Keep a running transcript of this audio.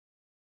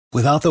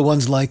Without the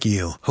ones like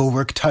you, who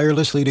work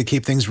tirelessly to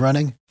keep things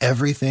running,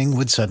 everything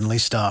would suddenly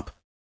stop.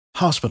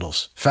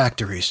 Hospitals,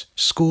 factories,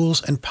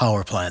 schools, and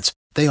power plants,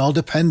 they all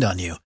depend on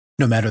you.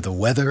 No matter the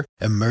weather,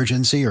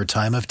 emergency, or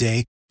time of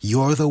day,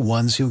 you're the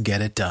ones who get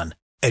it done.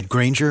 At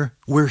Grainger,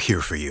 we're here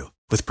for you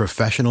with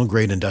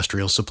professional-grade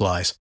industrial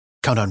supplies.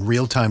 Count on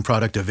real-time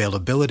product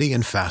availability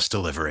and fast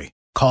delivery.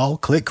 Call,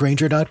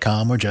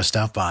 clickgrainger.com, or just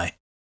stop by.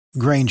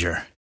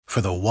 Grainger, for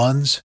the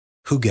ones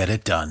who get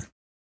it done.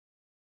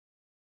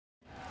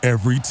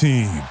 Every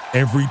team,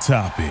 every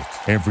topic,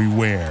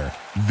 everywhere.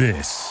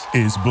 This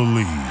is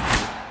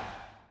Believe.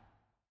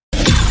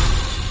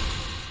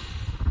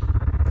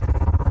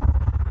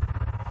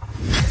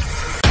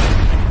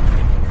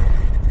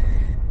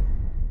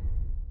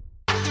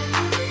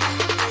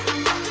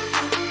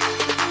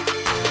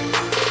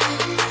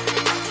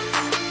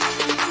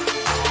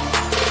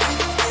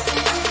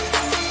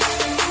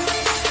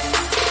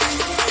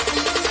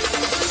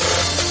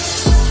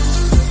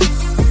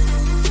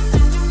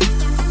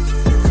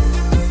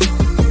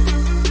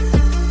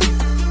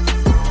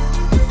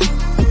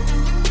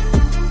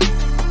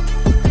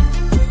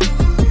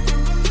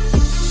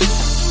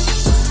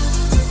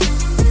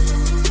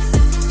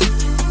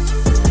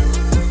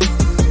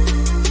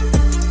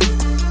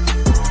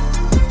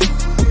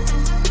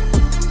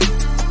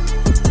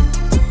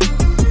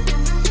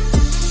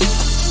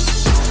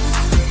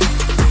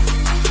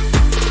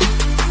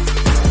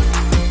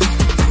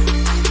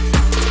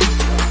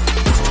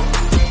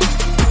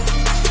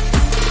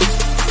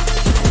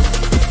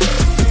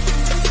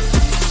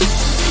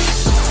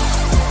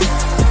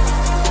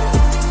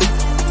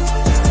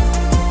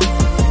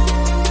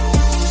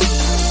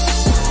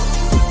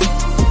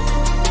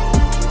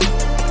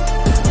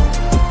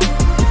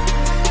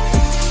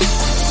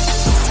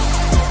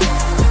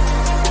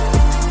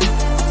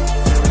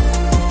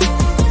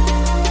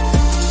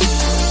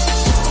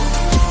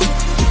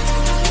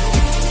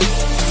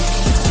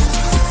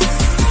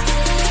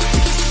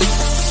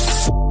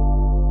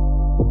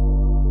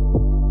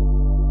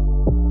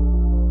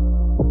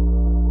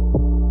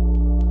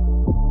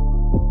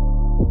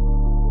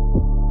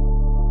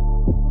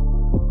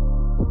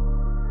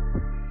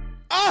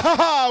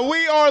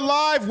 We are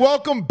live.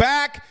 Welcome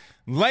back.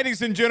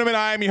 Ladies and gentlemen,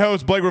 I am your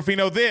host, Blake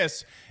Ruffino.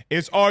 This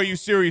is Are You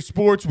Serious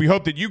Sports. We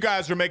hope that you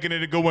guys are making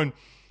it a good one.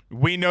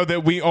 We know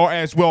that we are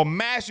as well.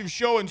 Massive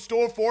show in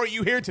store for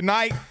you here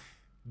tonight.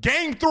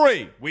 Game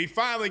 3. We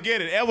finally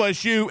get it.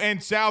 LSU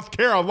and South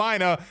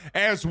Carolina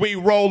as we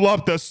roll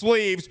up the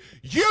sleeves.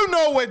 You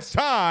know it's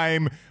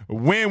time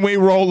when we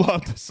roll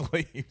up the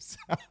sleeves.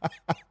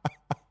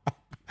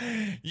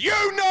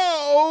 You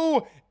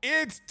know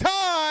it's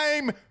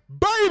time,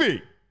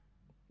 baby,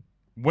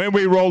 when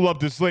we roll up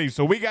the sleeves.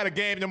 So we got a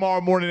game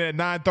tomorrow morning at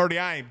 9:30.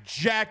 I am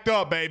jacked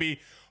up, baby.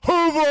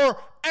 Hoover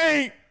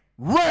ain't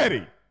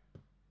ready.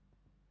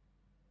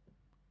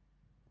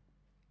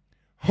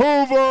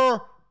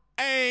 Hoover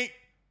ain't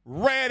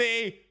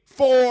ready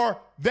for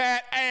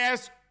that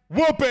ass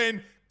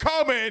whooping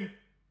coming.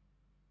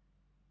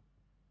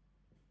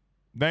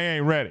 They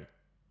ain't ready.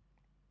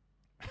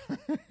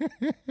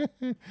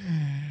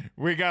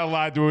 We got a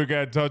lot we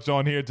got to touch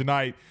on here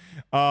tonight.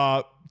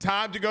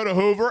 Time to go to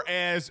Hoover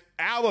as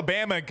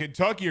Alabama and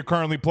Kentucky are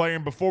currently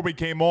playing. Before we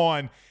came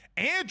on,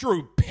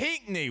 Andrew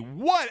Pinckney,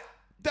 what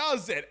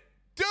does it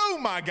do,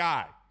 my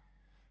guy?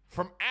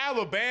 From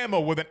Alabama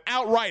with an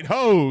outright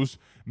hose,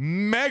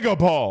 mega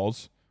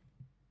balls,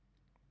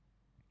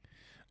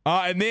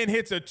 and then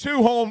hits a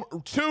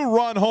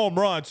two-run home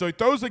run. So he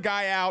throws the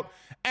guy out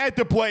at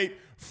the plate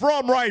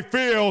from right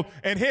field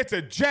and hits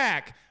a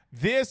jack.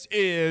 This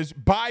is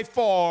by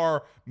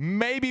far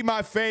maybe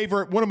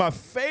one of my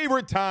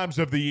favorite times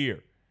of the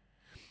year.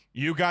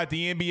 You got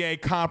the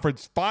NBA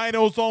Conference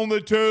Finals on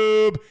the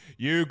tube.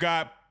 You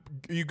got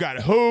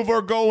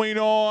Hoover going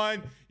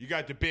on. You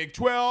got the Big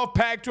 12,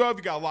 Pac-12.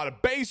 You got a lot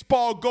of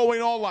baseball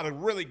going on, a lot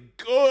of really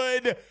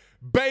good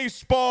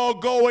baseball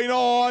going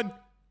on.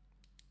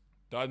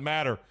 Doesn't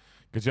matter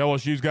because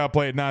LSU's got to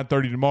play at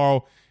 9:30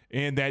 tomorrow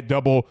in that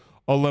double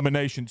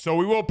elimination. So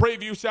we will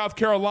preview South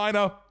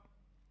Carolina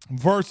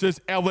versus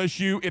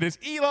LSU. It is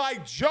Eli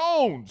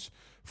Jones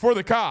for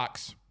the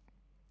Cox.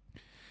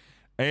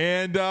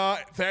 And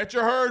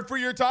Thatcher Hurd for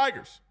your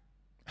Tigers.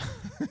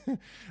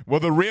 Will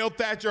the real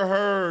Thatcher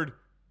Hurd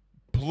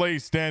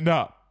please stand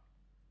up?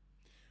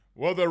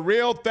 Will the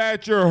real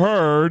Thatcher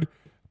Hurd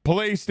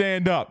please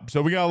stand up?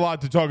 So we got a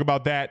lot to talk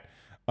about that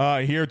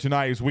here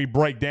tonight as we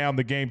break down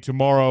the game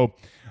tomorrow.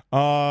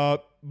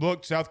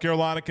 Look, South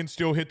Carolina can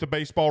still hit the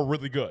baseball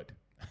really good.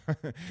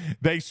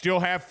 They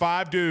still have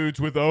 5 dudes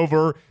with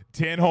over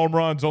 10 home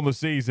runs on the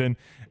season,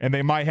 and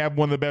they might have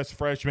one of the best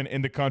freshmen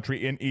in the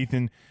country in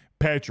Ethan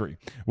Petrie.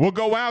 We'll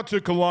go out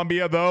to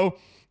Columbia, though.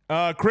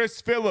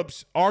 Chris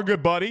Phillips, our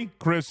good buddy,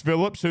 Chris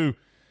Phillips, who,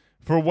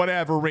 for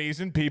whatever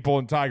reason, people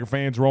and Tiger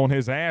fans were on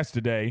his ass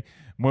today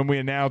when we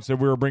announced that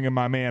we were bringing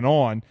my man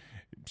on.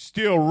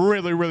 Still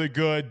really, really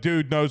good.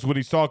 Dude knows what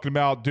he's talking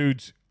about.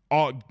 Dude's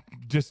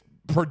just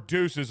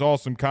produces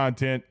awesome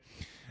content.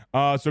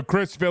 So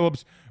Chris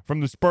Phillips from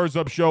the Spurs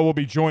Up Show will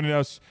be joining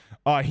us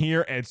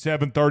here at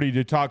 7:30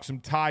 to talk some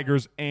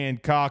Tigers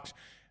and Cox.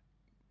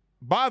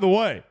 By the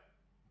way,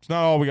 it's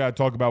not all we got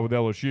to talk about with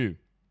LSU.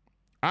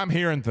 I'm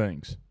hearing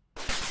things.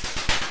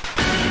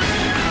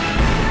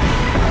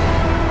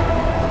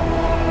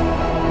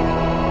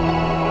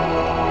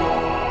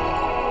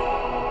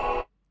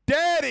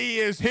 Daddy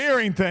is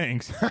hearing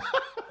things.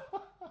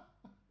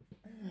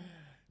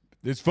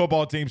 This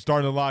football team's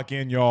starting to lock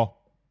in, y'all.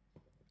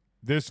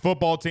 This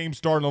football team's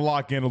starting to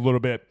lock in a little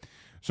bit.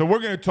 So we're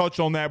going to touch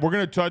on that. We're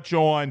going to touch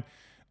on,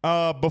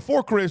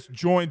 before Chris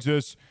joins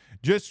us,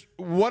 just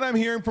what I'm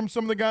hearing from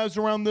some of the guys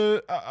around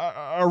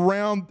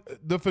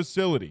the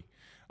facility.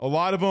 A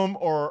lot of them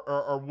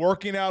are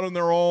working out on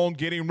their own,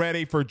 getting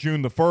ready for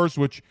June the 1st,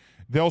 which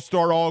they'll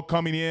start all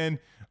coming in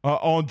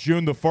on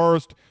June the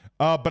 1st.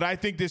 But I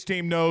think this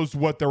team knows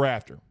what they're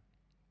after.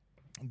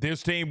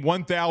 This team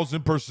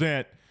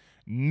 1,000%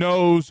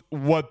 knows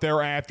what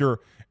they're after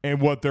and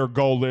what their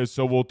goal is,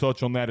 so we'll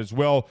touch on that as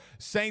well.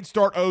 Saints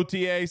start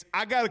OTAs.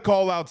 I got to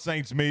call out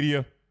Saints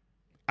media.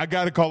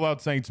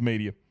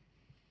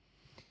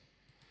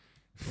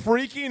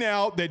 Freaking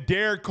out that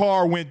Derek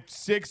Carr went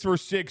 6 for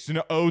 6 in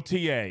an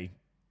OTA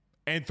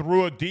and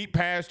threw a deep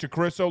pass to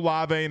Chris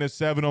Olave in a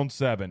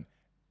 7-on-7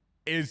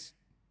 is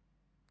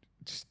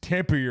just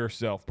temper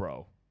yourself,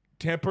 bro.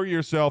 Temper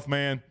yourself,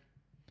 man.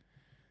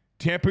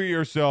 Temper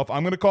yourself.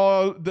 I'm going to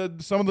call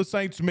out some of the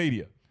Saints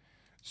media.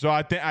 So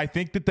I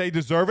think that they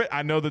deserve it.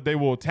 I know that they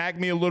will attack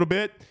me a little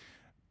bit.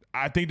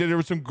 I think that there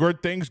were some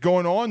good things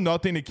going on.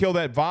 Nothing to kill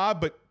that vibe,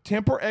 but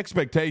temper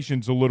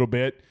expectations a little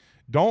bit.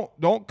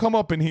 Don't come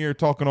up in here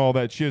talking all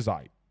that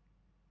shizite.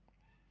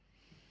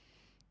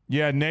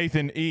 Yeah,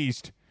 Nathan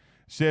East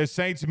says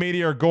Saints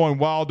media are going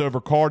wild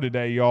over Carr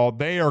today, y'all.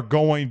 They are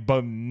going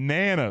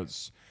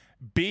bananas.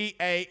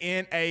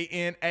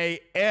 BANANAS.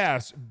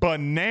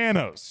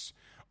 Bananas.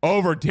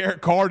 Over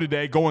Derek Carr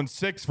today, going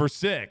 6 for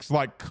 6.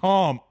 Like,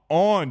 come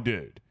on,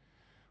 dude.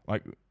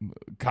 Like,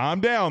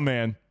 calm down,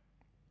 man.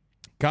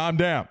 Calm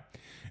down.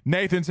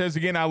 Nathan says,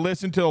 again, I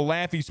listened to the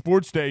Laffy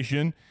Sports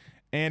Station,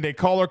 and a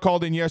caller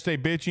called in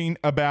yesterday bitching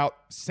about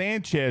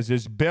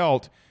Sanchez's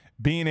belt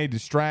being a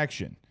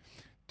distraction.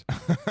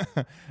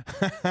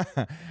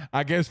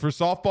 I guess for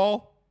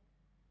softball?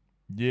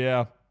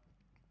 Yeah.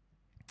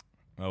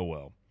 Oh,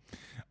 well.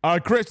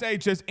 Chris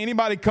H. says,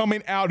 anybody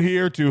coming out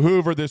here to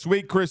Hoover this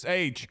week? Chris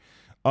H.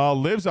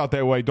 Lives out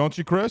that way, don't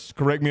you, Chris?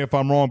 Correct me if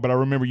I'm wrong, but I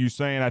remember you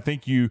saying, I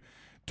think you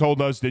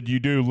told us that you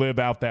do live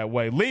out that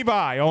way.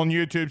 Levi on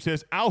YouTube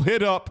says, I'll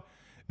hit up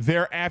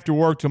there after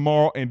work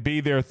tomorrow and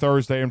be there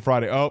Thursday and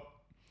Friday. Oh,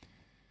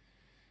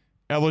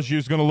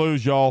 LSU's going to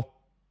lose, y'all.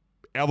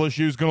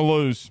 LSU's going to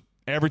lose.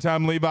 Every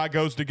time Levi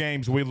goes to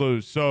games, we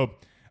lose. So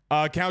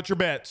count your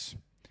bets.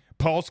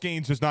 Paul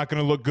Skeens is not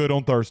going to look good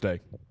on Thursday.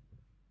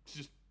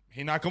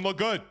 He's not going to look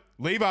good.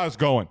 Levi's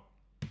going.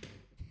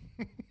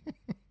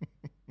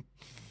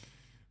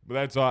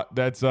 But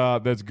that's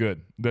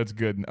good. That's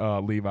good,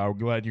 Levi. We're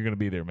glad you're going to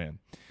be there, man.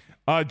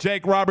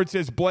 Jake Roberts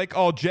says, Blake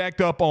all jacked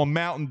up on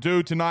Mountain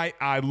Dew tonight.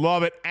 I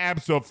love it.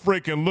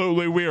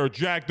 Abso-freaking-lutely. We are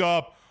jacked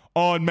up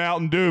on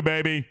Mountain Dew,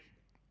 baby.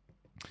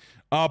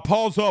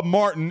 Paul's Up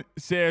Martin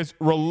says,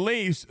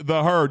 release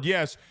the herd.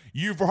 Yes,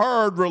 you've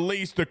heard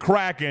release the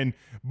Kraken,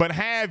 but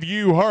have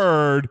you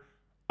heard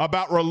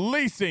about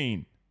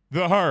releasing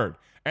the herd?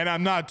 And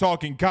I'm not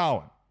talking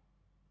Colin.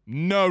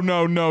 No.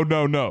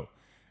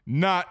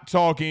 Not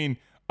talking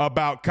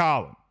about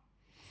Colin.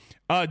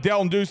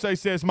 Delton Duce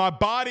says, my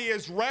body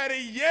is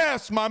ready.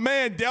 Yes, my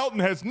man Delton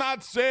has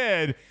not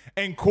said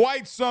in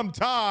quite some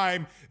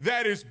time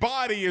that his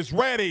body is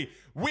ready.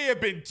 We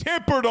have been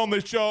tempered on the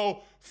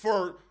show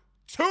for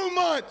 2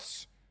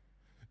 months.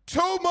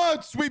 2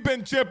 months we've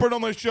been tempered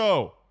on the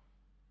show.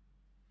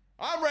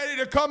 I'm ready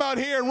to come out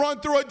here and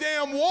run through a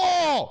damn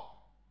wall.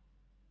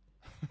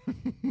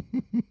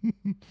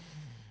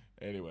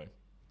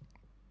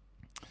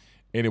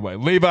 Anyway,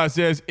 Levi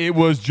says it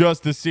was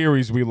just the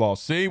series we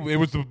lost. See, it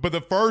was but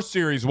the first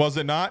series, was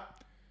it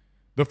not?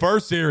 The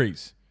first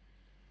series.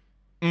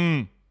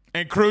 And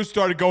Cruz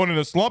started going in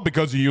a slump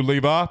because of you,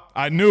 Levi.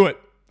 I knew it.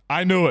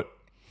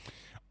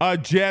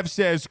 Jeff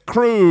says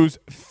Cruz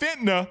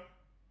fitna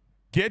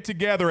get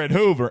together at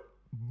Hoover.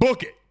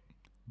 Book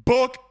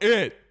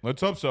it.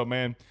 Let's hope so,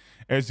 man.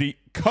 As the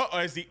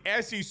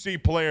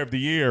SEC Player of the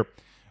Year,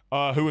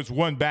 who has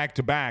won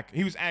back-to-back.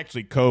 He was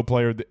actually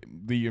co-player of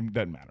the year.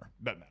 Doesn't matter.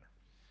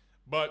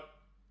 But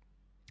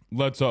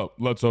let's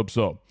hope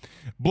so.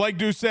 Blake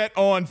Doucette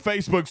on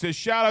Facebook says,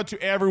 shout out to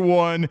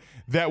everyone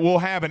that will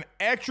have an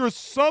extra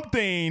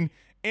something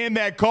in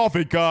that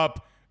coffee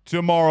cup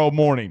tomorrow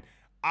morning.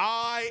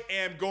 I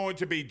am going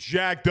to be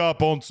jacked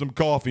up on some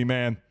coffee,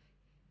 man.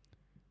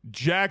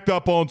 Jacked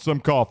up on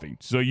some coffee.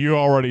 So you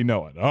already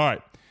know it. All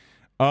right.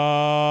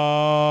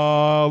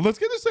 Let's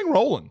get this thing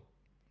rolling.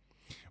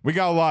 We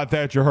got a lot of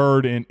Thatcher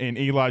Hurd and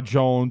Eli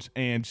Jones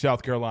and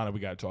South Carolina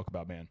we got to talk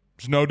about, man.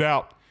 There's no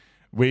doubt.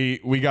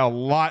 We got a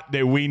lot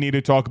that we need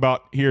to talk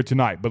about here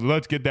tonight, but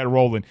let's get that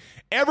rolling.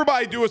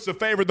 Everybody do us a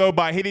favor, though,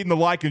 by hitting the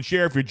like and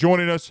share if you're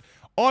joining us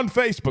on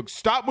Facebook,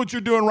 stop what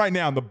you're doing right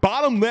now. In the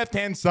bottom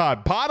left-hand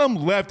side, bottom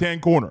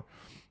left-hand corner,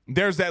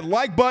 there's that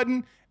like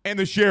button and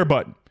the share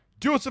button.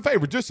 Do us a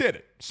favor. Just hit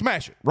it.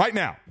 Smash it right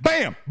now.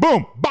 Bam,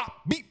 boom,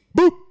 bop, beep,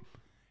 boop.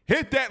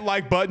 Hit that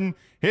like button.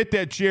 Hit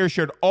that share.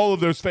 Share to all of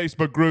those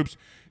Facebook groups.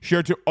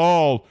 Share to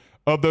all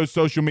of those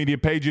social media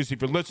pages.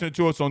 If you're listening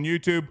to us on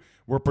YouTube,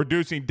 we're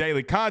producing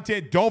daily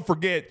content. Don't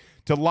forget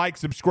to like,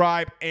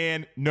 subscribe,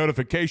 and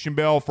notification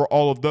bell for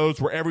all of those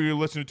wherever you're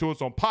listening to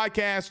us on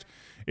podcast.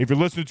 If you're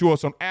listening to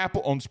us on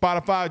Apple, on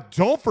Spotify,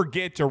 don't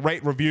forget to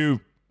rate,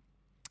 review,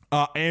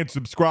 and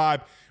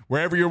subscribe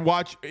wherever you're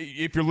watching.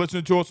 If you're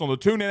listening to us on the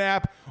TuneIn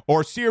app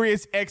or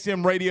Sirius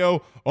XM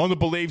Radio on the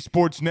Believe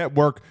Sports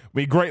Network,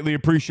 we greatly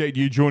appreciate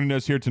you joining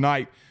us here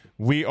tonight.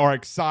 We are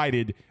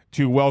excited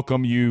to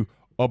welcome you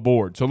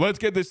aboard. So let's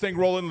get this thing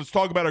rolling. Let's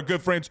talk about our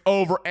good friends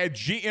over at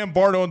GM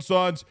Bardo &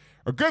 Sons,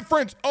 our good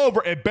friends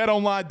over at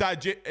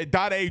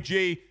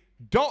betonline.ag.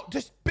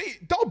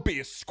 Don't be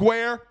a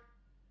square.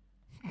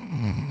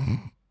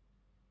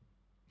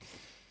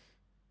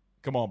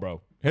 Come on,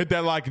 bro. Hit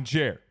that like and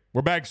share.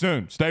 We're back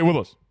soon. Stay with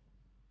us.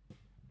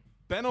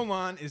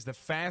 BetOnline is the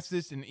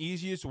fastest and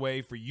easiest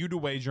way for you to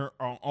wager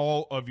on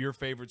all of your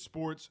favorite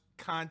sports,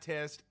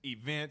 contests,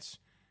 events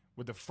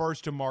with the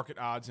first-to-market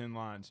odds and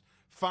lines.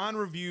 Find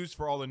reviews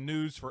for all the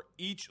news for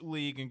each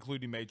league,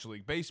 including Major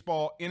League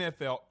Baseball,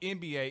 NFL,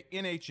 NBA,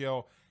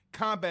 NHL,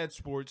 combat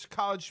sports,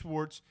 college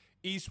sports,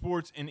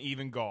 esports, and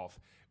even golf.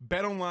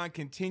 BetOnline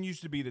continues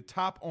to be the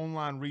top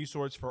online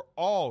resource for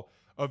all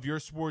of your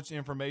sports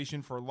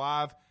information for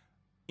live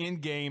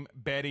in-game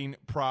betting,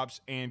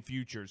 props, and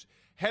futures.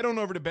 Head on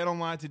over to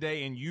BetOnline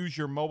today and use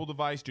your mobile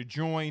device to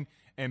join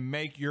and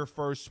make your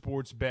first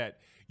sports bet.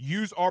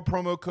 Use our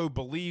promo code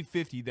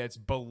BELIEVE50, that's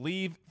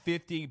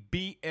BELIEVE50,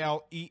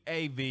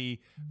 BLEAV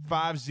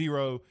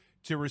 50,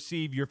 to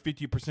receive your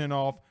 50%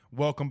 off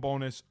welcome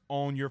bonus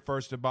on your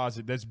first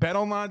deposit. That's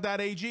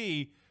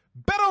betonline.ag,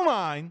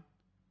 betonline.ag.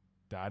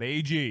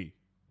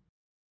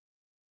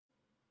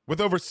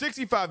 With over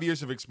 65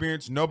 years of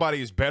experience,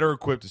 nobody is better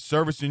equipped to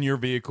service in your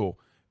vehicle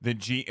than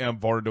GM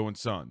Bardo &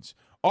 Sons.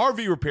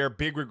 RV repair,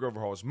 big rig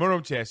overhauls,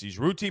 motorhome chassis,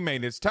 routine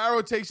maintenance, tire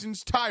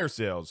rotations, tire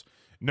sales.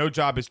 No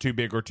job is too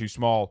big or too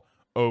small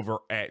over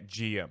at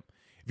GM.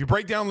 If you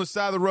break down the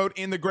side of the road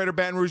in the greater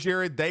Baton Rouge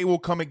area, they will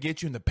come and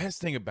get you. And the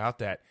best thing about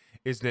that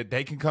is that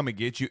they can come and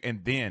get you,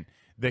 and then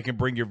they can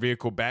bring your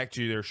vehicle back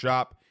to their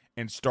shop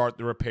and start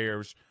the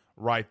repairs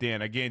right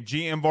then. Again,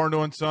 GM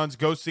Bardo & Sons,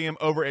 go see them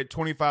over at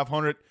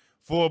 2500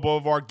 Fuller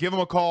Boulevard. Give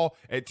them a call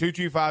at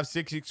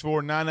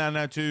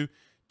 225-664-9992,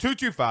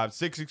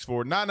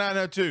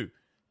 225-664-9992.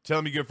 Tell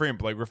them your good friend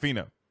Blake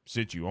Ruffino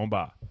sent you on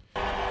by.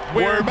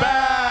 We're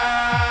back!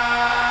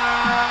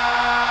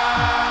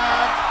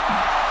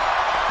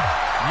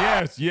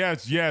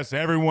 Yes.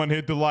 Everyone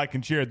hit the like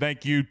and share.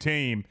 Thank you,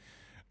 team,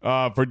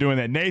 for doing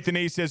that. Nathan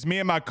E. says, me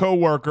and my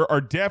coworker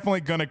are definitely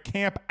going to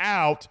camp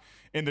out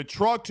in the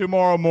truck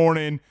tomorrow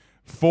morning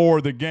for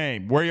the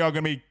game. Where y'all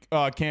going to be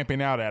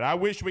camping out at? I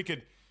wish we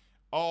could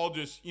all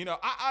just,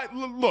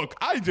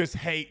 I just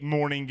hate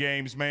morning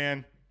games,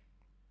 man.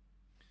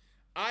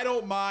 I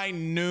don't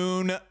mind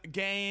noon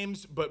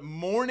games, but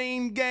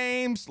morning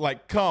games,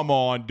 like, come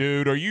on,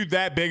 dude. Are you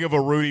that big of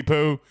a Rudy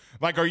Poo?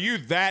 Like, are you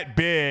that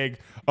big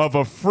of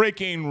a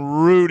freaking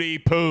Rudy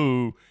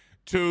Poo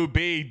to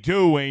be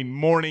doing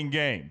morning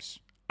games?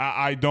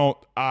 I don't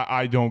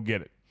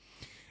get it.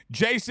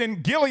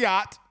 Jason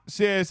Gilliott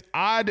says,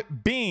 I'd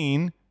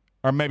bet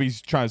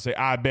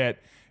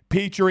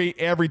Petrie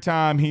every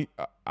time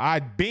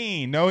I'd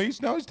bean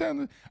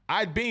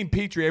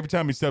Petrie every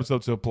time he steps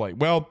up to a plate.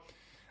 Well,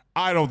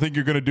 I don't think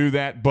you're going to do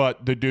that,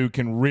 but the dude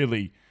can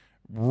really,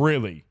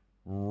 really,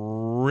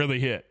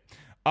 really hit.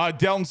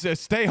 Delton says,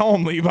 stay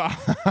home, Levi.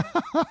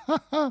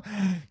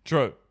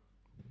 True.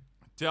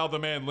 Tell the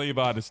man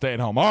Levi to stay at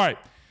home. All right.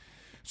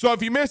 So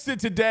if you missed it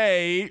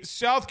today,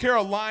 South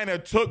Carolina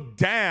took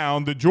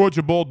down the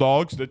Georgia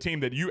Bulldogs, the team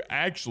that you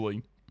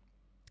actually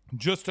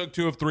just took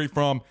 2 of 3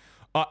 from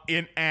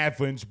in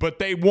Athens. But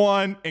they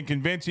won in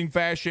convincing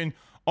fashion.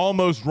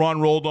 Almost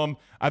rolled them.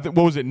 I think,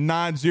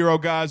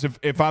 9-0, guys,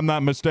 if I'm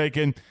not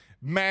mistaken.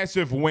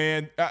 Massive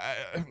win.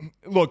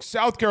 Look,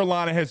 South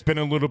Carolina has been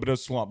in a little bit of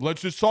slump.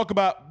 Let's just say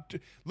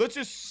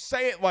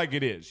it like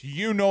it is.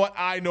 You know it.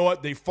 I know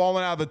it. They've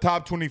fallen out of the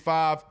top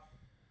 25.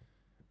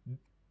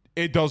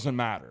 It doesn't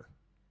matter.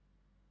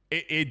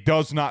 It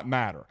does not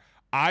matter.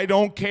 I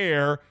don't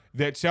care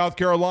that South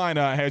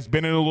Carolina has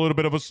been in a little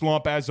bit of a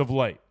slump as of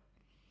late.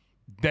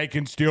 They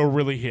can still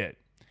really hit.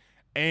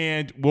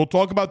 And we'll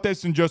talk about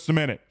this in just a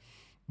minute.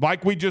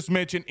 Like we just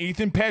mentioned,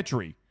 Ethan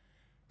Petrie,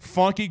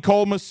 Funky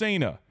Cole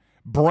Messina,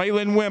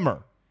 Braylon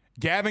Wimmer,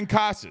 Gavin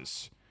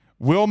Casas,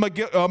 Will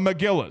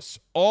McGillis,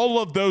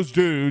 all of those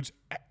dudes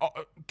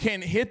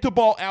can hit the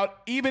ball out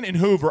even in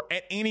Hoover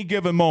at any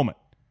given moment.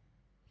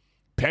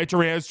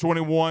 Petrie has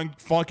 21.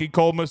 Funky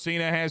Cole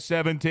Messina has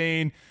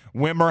 17.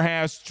 Wimmer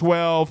has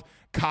 12.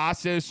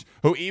 Casas,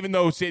 who even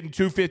though he's hitting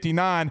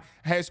 259,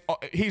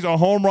 he's a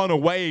home run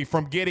away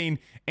from getting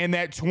in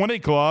that 20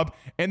 club.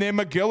 And then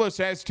McGillis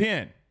has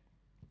 10.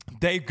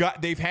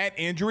 They've had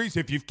injuries.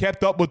 If you've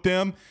kept up with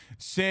them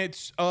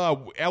since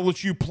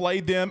LSU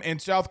played them in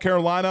South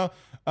Carolina,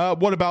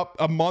 what about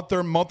a month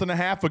and a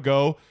half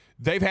ago?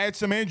 They've had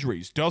some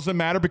injuries. Doesn't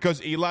matter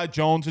because Eli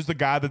Jones is the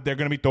guy that they're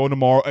going to be throwing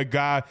tomorrow, a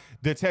guy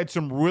that's had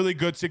some really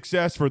good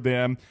success for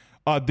them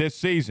this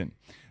season.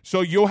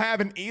 So you'll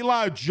have an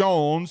Eli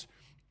Jones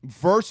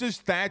versus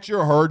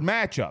Thatcher Hurd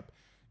matchup.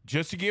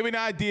 Just to give you an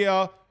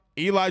idea,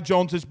 Eli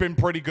Jones has been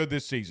pretty good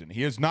this season.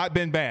 He has not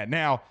been bad.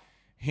 Now,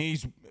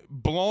 he's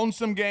blown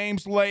some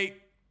games late,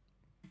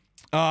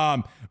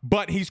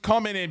 but he's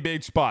coming in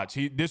big spots.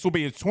 This will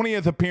be his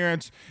 20th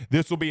appearance.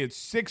 This will be his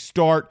 6th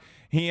start.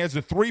 He has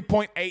a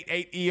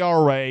 3.88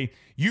 ERA.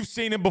 You've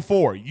seen him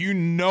before. You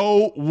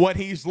know what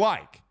he's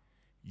like.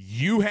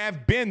 You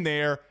have been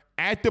there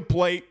at the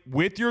plate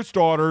with your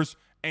starters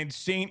and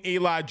seen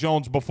Eli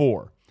Jones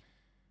before.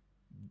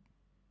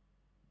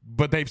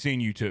 But they've seen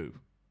you too.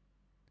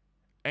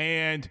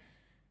 And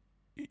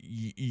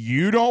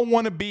you don't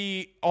want to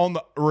be on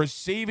the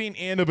receiving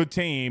end of a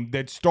team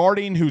that's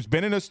who's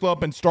been in a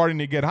slump and starting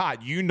to get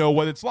hot. You know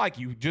what it's like.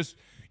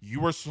 You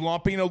were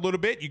slumping a little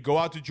bit. You go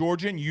out to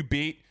Georgia and you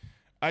beat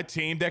a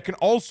team that can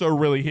also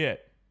really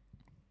hit.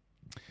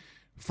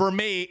 For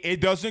me,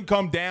 it doesn't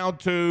come down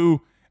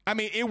to,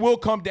 it will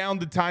come down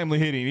to timely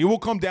hitting. It will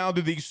come down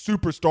to these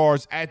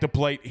superstars at the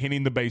plate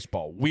hitting the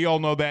baseball. We all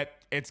know that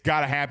it's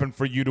got to happen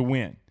for you to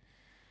win.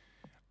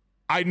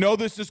 I know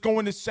this is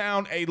going to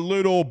sound a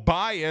little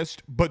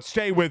biased, but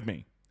stay with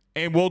me.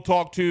 And we'll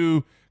talk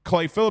to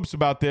Clay Phillips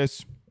about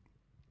this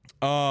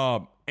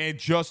in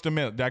just a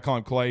minute. Did I call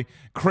him Clay?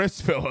 Chris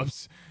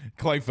Phillips.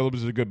 Clay Phillips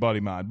is a good buddy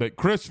of mine. But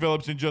Chris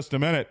Phillips in just a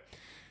minute.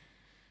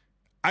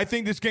 I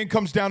think this game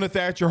comes down to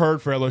Thatcher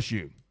Hurd for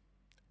LSU.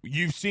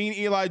 You've seen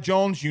Eli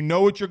Jones. You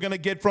know what you're going to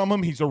get from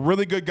him. He's a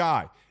really good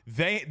guy.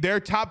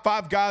 They're top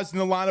 5 guys in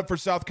the lineup for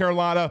South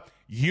Carolina.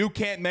 You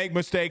can't make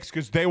mistakes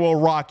because they will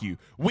rock you.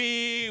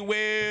 We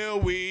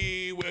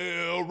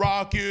will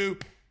rock you.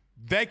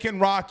 They can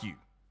rock you.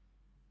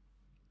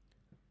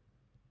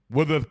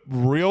 Will the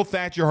real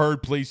Thatcher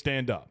Hurd please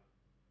stand up?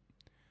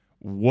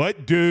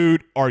 What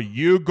dude are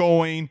you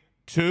going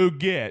to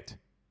get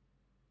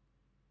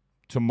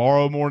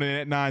tomorrow morning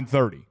at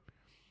 9:30?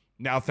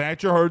 Now,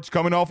 Thatcher Hurd's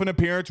coming off an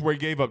appearance where he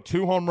gave up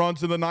 2 home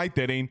runs in the 9th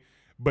inning,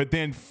 but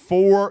then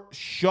 4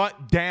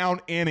 shutdown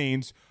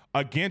innings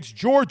against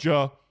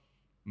Georgia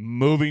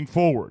moving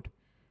forward.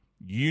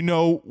 You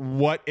know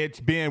what it's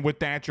been with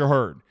Thatcher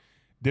Hurd.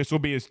 This will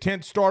be his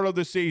 10th start of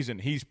the season.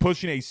 He's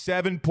pushing a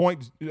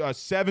 7-point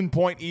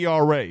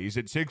ERA. He's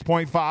at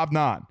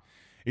 6.59.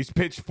 He's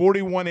pitched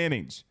 41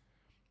 innings.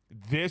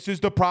 This is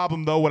the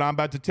problem, though, what I'm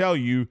about to tell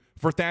you.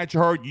 For Thatcher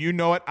Hurd, you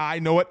know it, I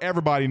know it,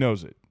 everybody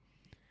knows it.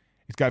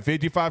 He's got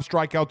 55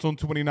 strikeouts on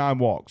 29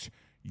 walks.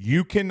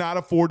 You cannot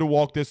afford to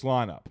walk this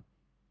lineup.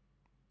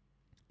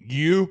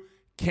 You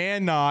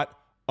cannot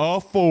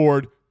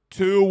afford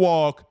to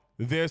walk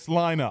this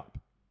lineup.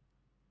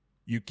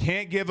 You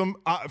can't give them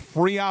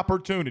free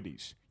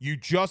opportunities. You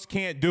just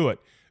can't do it.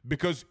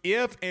 Because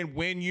if and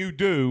when you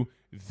do,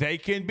 they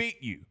can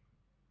beat you.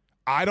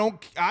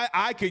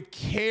 I could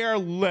care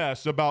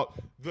less about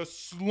the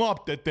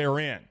slump that they're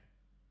in.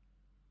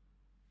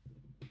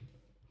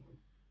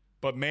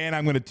 But, man,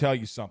 I'm going to tell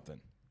you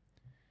something.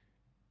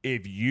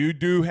 If you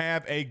do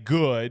have a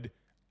good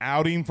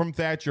outing from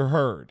Thatcher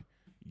Hurd,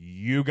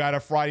 you got a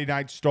Friday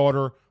night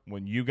starter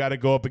when you got to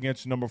go up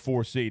against the number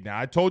 4 seed. Now,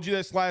 I told you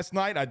this last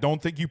night. I don't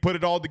think you put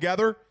it all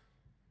together.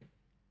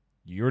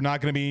 You're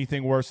not going to be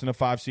anything worse than a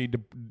 5 seed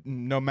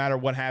no matter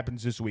what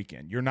happens this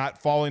weekend. You're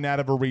not falling out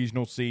of a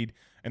regional seed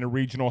and a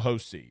regional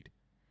host seed.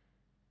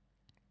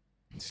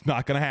 It's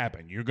not going to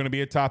happen. You're going to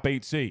be a top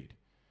 8 seed.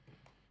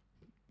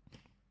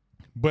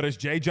 But as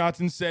Jay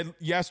Johnson said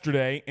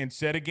yesterday and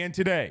said again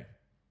today,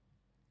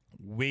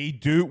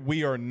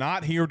 we are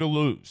not here to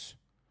lose.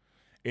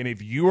 And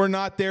if you are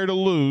not there to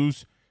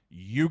lose,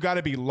 you got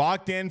to be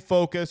locked in,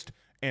 focused,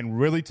 and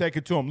really take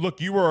it to them. Look,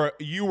 you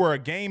were a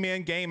game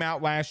in, game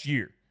out last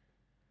year.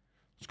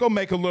 Let's go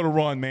make a little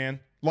run, man.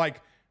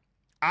 Like,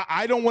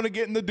 I don't want to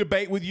get in the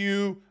debate with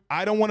you.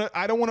 I don't want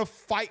to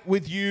fight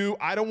with you.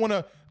 I don't want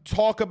to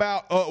talk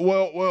about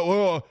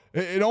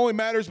it only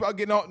matters about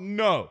getting on.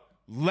 No.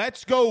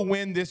 Let's go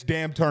win this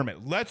damn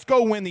tournament. Let's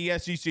go win the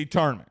SEC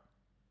tournament.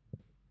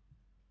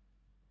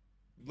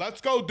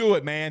 Let's go do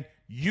it, man.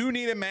 You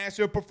need a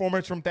massive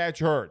performance from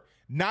Thatcher Hurd.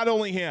 Not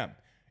only him.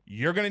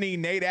 You're going to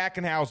need Nate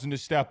Ackenhausen to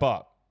step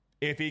up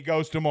if he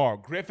goes tomorrow.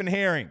 Griffin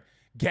Herring,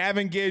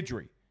 Gavin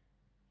Guidry.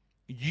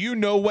 You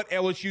know what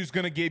LSU's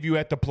going to give you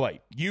at the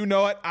plate. You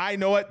know it. I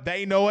know it.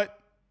 They know it.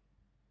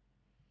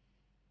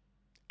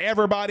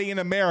 Everybody in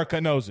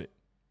America knows it.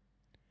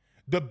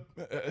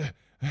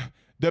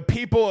 The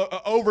people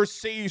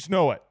overseas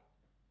know it.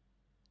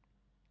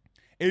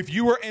 If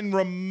you were in a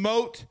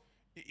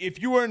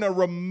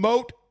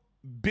remote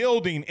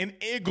building, an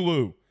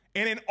igloo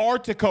in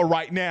Antarctica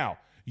right now,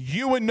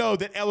 you would know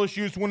that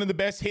LSU is one of the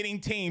best hitting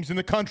teams in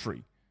the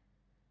country.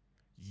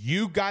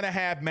 You got to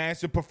have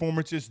massive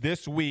performances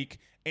this week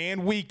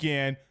and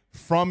weekend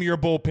from your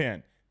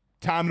bullpen.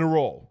 Time to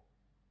roll.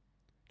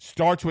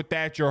 Starts with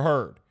Thatcher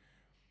Hurd.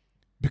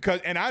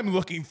 And I'm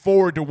looking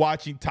forward to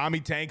watching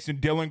Tommy Tanks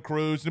and Dylan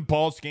Cruz and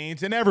Paul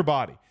Skeens and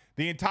everybody.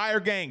 The entire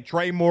gang,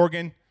 Trey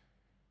Morgan.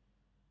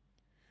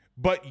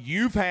 But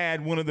you've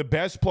had one of the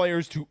best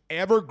players to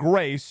ever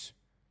grace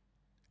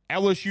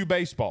LSU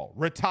baseball.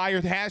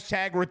 Retired,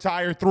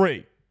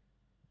 #retire3.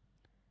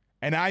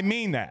 And I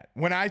mean that.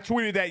 When I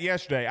tweeted that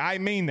yesterday, I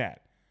mean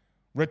that.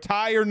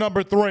 Retire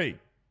number 3.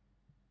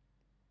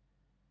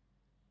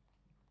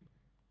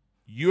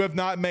 You have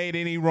not made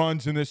any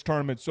runs in this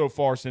tournament so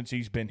far since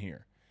he's been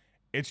here.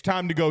 It's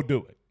time to go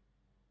do it.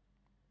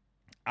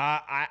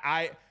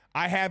 I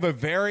have a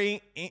very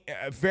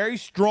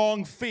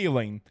strong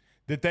feeling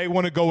that they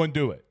want to go and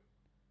do it.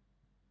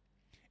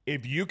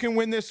 If you can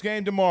win this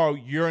game tomorrow,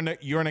 you're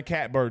in a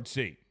catbird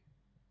seat.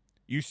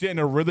 You sit in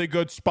a really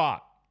good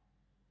spot.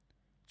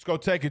 Let's go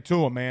take it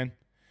to him, man,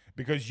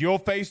 because you'll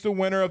face the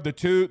winner of the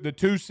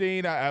two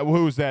seed.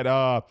 Who is that?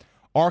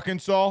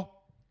 Arkansas.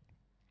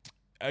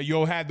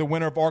 You'll have the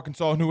winner of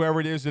Arkansas and whoever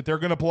it is that they're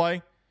going to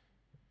play.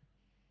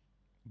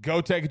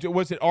 Go take it to,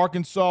 what's it,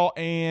 Arkansas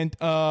and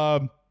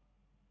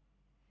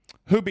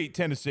who beat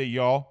Tennessee,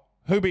 y'all?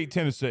 Who beat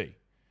Tennessee?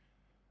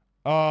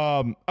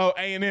 A&M.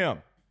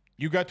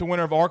 You got the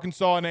winner of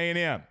Arkansas and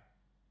A&M.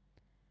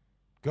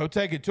 Go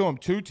take it to them.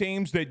 Two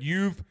teams that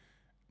you've,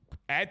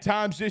 at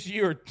times this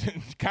year,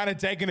 kind of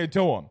taken it to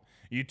them.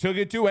 You took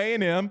it to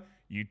A&M.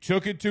 You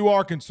took it to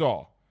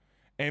Arkansas.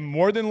 And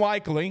more than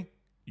likely,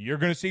 you're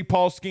going to see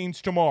Paul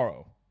Skeens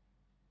tomorrow.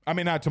 I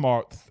mean, not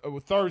tomorrow.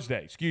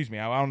 Thursday. Excuse me.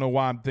 I don't know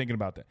why I'm thinking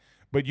about that.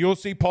 But you'll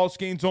see Paul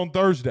Skeens on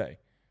Thursday.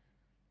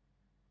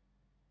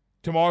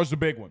 Tomorrow's the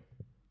big one.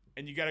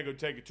 And you got to go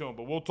take it to him.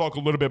 But we'll talk a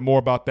little bit more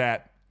about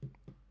that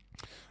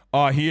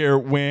here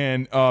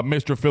when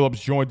Mr. Phillips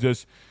joins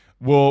us.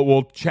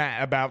 We'll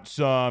chat about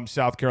some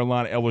South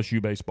Carolina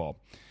LSU baseball.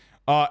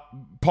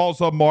 Paul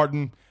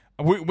Submartin.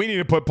 We need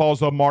to put Paul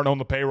Submartin on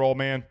the payroll,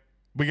 man.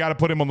 We got to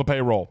put him on the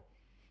payroll.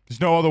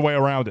 There's no other way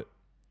around it.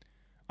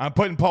 I'm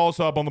putting Paul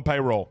Sub on the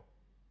payroll.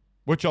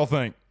 What y'all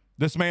think?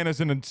 This man is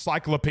an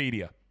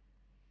encyclopedia.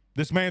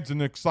 This man's an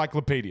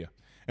encyclopedia.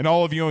 And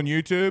all of you on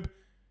YouTube,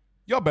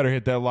 y'all better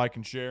hit that like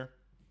and share.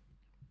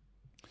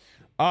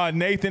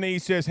 Nathan E.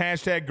 says,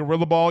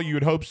 #GorillaBall. You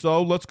would hope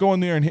so. Let's go in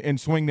there and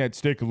swing that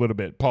stick a little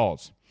bit.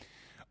 Pause.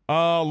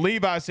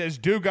 Levi says,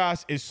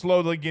 Dugas is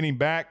slowly getting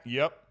back.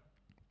 Yep.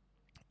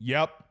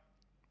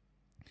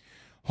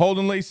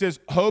 Holden Lee says,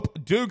 hope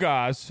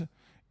Dugas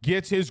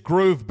gets his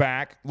groove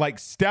back like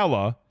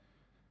Stella.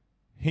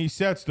 He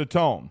sets the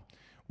tone.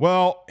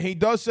 Well, he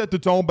does set the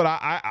tone, but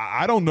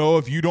I don't know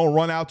if you don't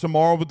run out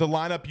tomorrow with the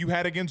lineup you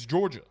had against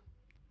Georgia.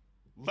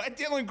 Let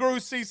Dylan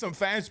Cruz see some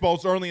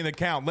fastballs early in the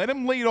count. Let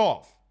him lead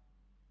off.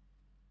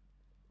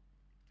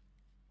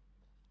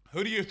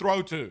 Who do you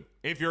throw to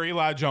if you're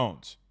Eli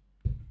Jones?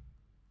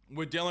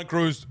 With Dylan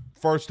Cruz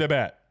first at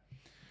bat.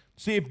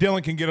 See if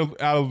Dylan can get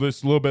out of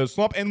this little bit of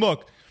slump. And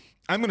look,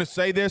 I'm going to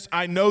say this.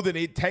 I know that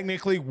it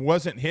technically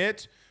wasn't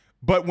hit,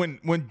 but when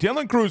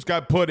Dylan Cruz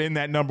got put in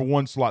that number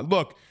 1 slot,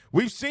 look,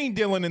 we've seen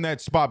Dylan in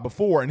that spot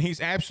before, and he's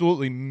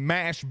absolutely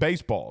mashed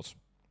baseballs.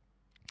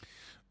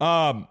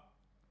 I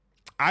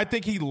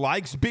think he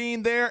likes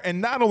being there, and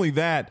not only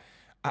that,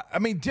 I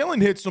mean,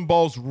 Dylan hit some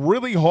balls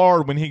really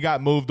hard when he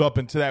got moved up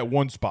into that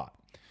 1 spot,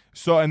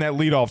 so in that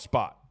leadoff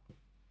spot.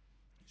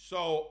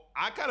 So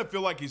I kind of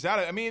feel like he's out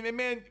of it. I mean, and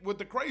man, what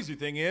the crazy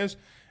thing is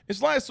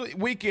last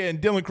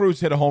weekend, Dylan Cruz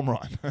hit a home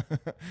run.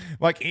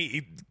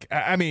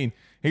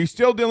 He's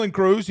still Dylan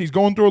Cruz. He's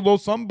going through a little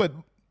something, but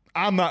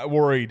I'm not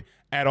worried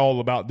at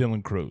all about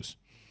Dylan Cruz.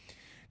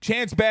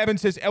 Chance Babin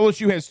says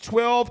LSU has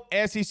 12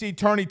 SEC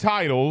tourney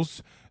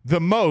titles,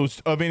 the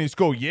most of any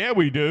school. Yeah,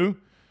 we do.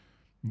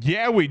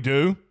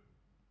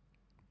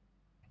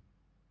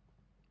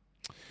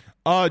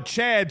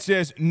 Chad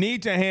says,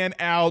 need to hand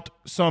out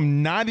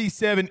some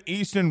 97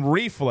 Easton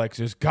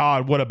reflexes.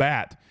 God, what a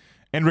bat.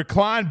 And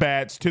recline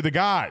bats to the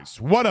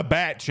guys. What a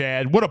bat,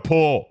 Chad. What a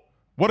pull.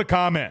 What a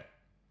comment.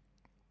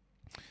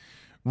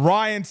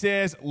 Ryan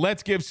says,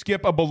 let's give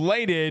Skip a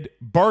belated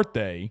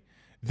birthday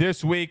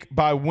this week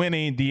by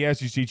winning the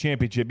SEC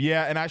championship.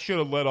 Yeah, and I should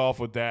have led off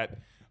with that.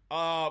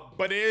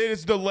 But it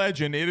is the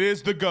legend. It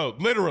is the GOAT.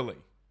 Literally.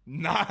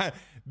 Not,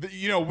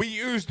 we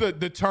use the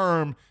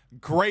term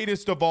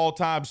greatest of all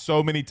time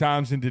so many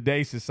times in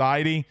today's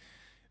society.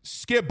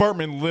 Skip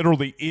Bertman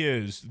literally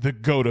is the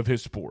GOAT of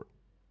his sport.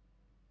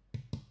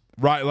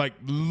 Right? Like,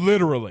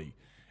 literally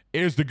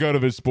is the GOAT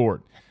of his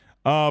sport.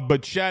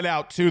 But shout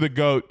out to the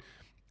GOAT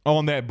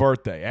on that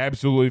birthday.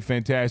 Absolutely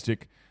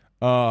fantastic.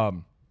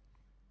 Love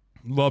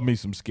me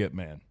some Skip,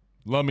 man.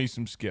 Love me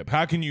some Skip.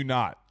 How can you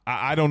not?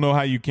 I don't know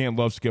how you can't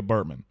love Skip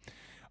Bertman.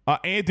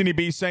 Anthony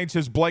B. Saint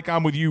says, Blake,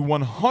 I'm with you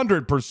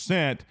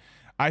 100%.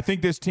 I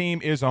think this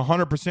team is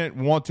 100%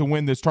 want to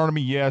win this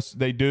tournament. Yes,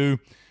 they do.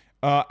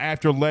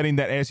 After letting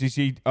that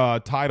SEC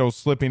title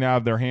slipping out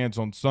of their hands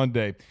on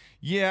Sunday.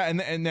 Yeah,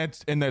 and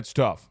that's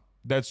tough.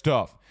 That's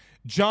tough.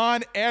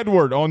 John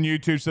Edward on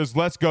YouTube says,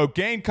 let's go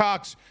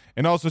Gamecocks.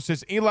 And also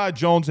says, Eli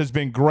Jones has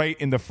been great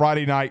in the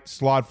Friday night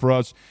slot for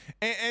us.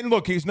 And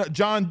look,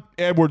 John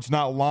Edwards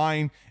not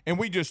lying. And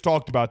we just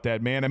talked about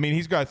that, man. I mean,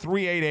 he's got a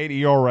 3.88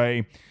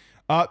 ERA.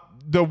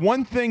 The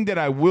one thing that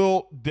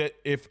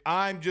if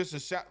I'm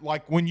just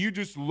like when you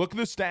just look at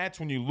the stats,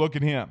 when you look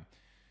at him,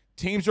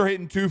 teams are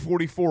hitting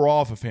 244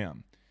 off of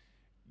him.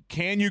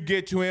 Can you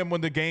get to him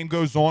when the game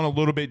goes on a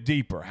little bit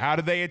deeper? How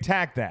do they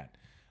attack that?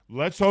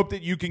 Let's hope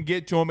that you can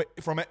get to him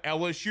from an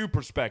LSU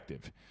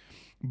perspective.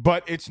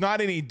 But it's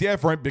not any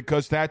different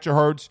because Thatcher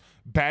Hurd's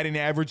batting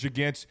average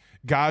against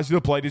guys at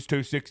the plate is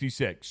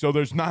 266. So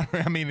there's not,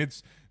 I mean,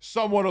 it's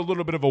somewhat a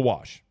little bit of a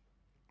wash.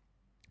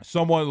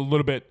 Somewhat a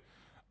little bit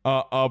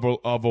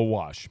of a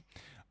wash.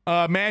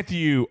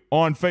 Matthew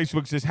on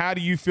Facebook says, how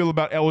do you feel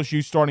about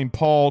LSU starting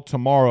Paul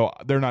tomorrow?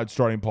 They're not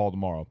starting Paul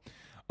tomorrow.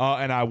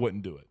 And I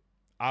wouldn't do it.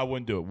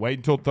 Wait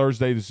until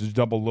Thursday. This is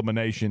double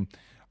elimination.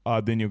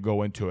 Then you'll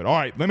go into it. All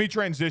right, let me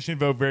transition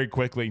very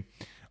quickly.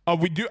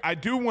 I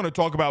do want to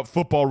talk about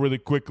football really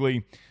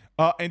quickly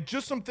and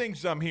just some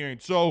things I'm hearing.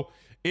 So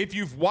if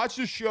you've watched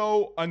the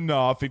show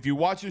enough, if you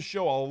watch the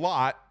show a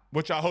lot,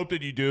 which I hope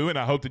that you do, and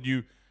I hope that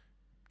you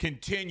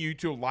continue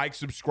to like,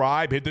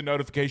 subscribe, hit the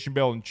notification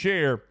bell, and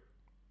share.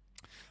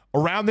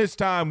 Around this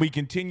time, we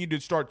continue to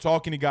start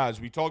talking to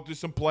guys. We talk to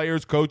some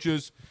players,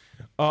 coaches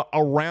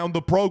around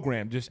the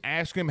program, just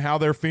ask them how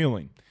they're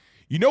feeling.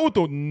 You know what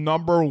the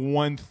number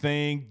one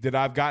thing that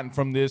I've gotten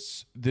from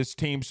this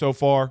team so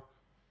far?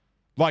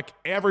 Like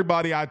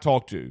everybody I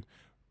talk to,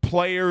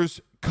 players,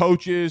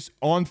 coaches,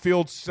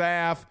 on-field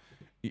staff,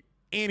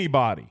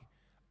 anybody,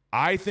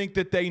 I think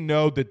that they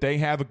know that they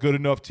have a good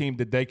enough team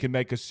that they can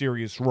make a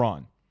serious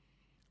run,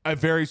 a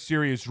very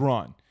serious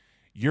run.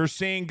 You're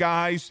seeing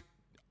guys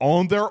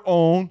on their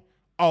own,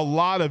 a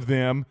lot of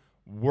them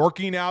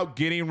working out,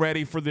 getting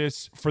ready for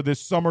this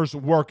summer's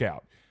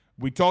workout.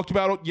 We talked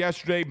about it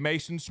yesterday,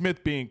 Mason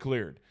Smith being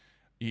cleared.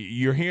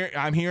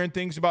 I'm hearing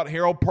things about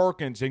Harold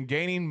Perkins and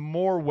gaining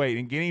more weight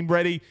and getting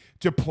ready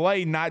to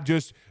play, not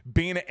just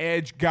being an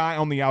edge guy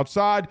on the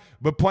outside,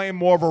 but playing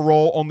more of a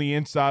role on the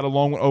inside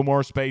along with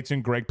Omar Speights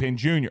and Greg Penn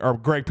Jr. or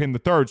Greg Penn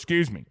III,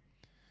 excuse me.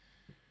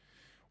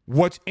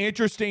 What's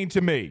interesting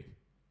to me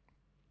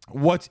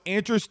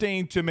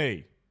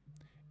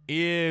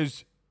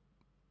is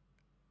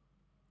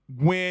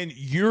when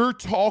you're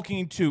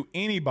talking to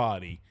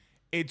anybody,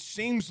 it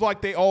seems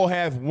like they all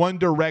have one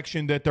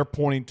direction that they're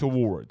pointing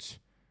towards.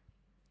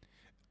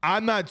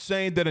 I'm not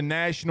saying that a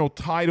national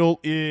title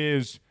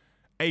is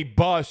a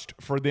bust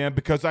for them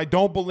because I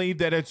don't believe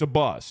that it's a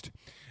bust.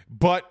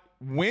 But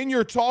when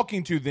you're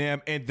talking to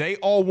them and they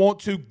all want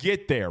to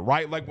get there,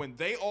 right? Like when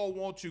they all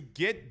want to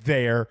get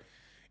there,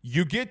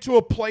 you get to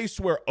a place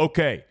where,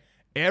 okay,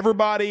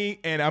 everybody,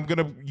 and I'm going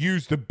to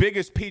use the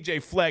biggest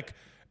PJ Fleck,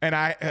 and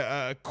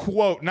I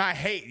quote, and I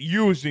hate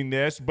using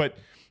this, but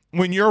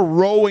when you're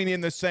rowing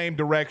in the same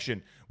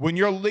direction, when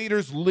your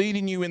leader's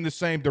leading you in the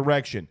same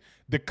direction,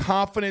 the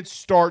confidence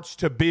starts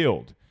to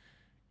build.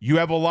 You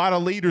have a lot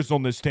of leaders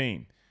on this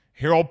team.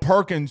 Harold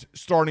Perkins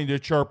starting to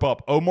chirp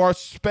up. Omar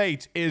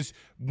Speights is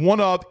one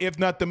of, if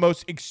not the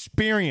most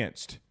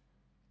experienced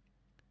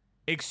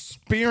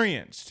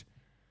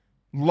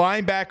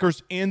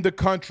linebackers in the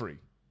country.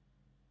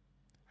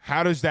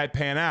 How does that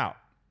pan out?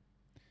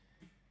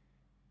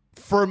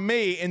 For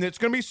me, and it's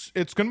going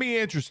to be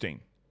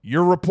interesting.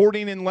 You're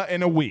reporting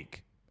in a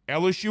week.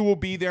 LSU will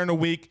be there in a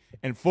week,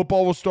 and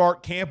football will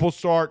start, camp will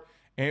start,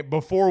 and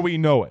before we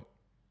know it.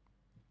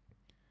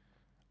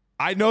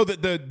 I know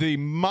that the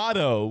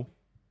motto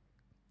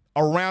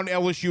around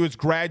LSU is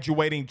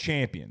graduating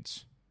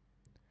champions.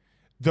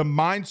 The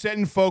mindset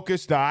and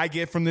focus that I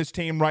get from this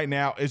team right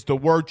now is the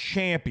word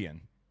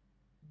champion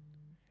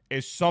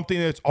is something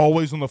that's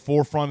always on the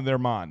forefront of their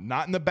mind.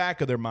 Not in the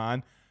back of their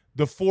mind,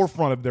 the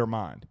forefront of their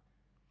mind.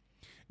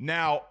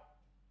 Now,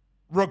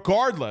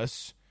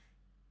 regardless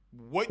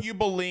what you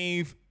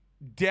believe,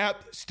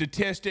 depth,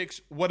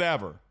 statistics,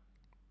 whatever,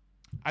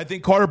 I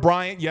think Carter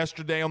Bryant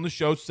yesterday on the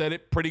show said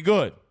it pretty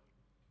good.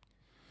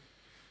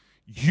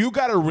 You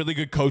got a really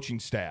good coaching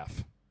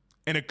staff,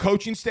 and a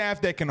coaching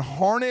staff that can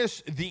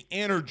harness the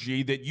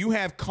energy that you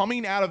have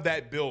coming out of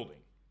that building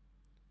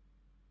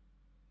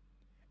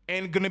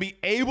and going to be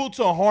able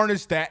to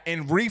harness that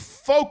and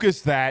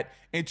refocus that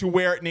into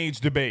where it needs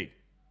to be.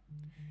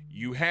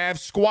 You have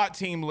squad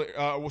team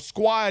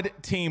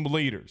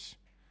leaders,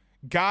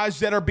 guys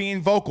that are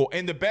being vocal.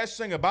 And the best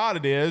thing about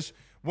it is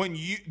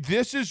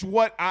this is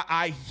what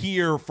I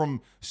hear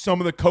from some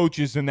of the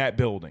coaches in that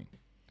building.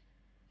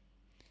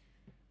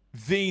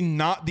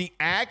 The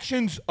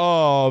actions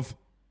of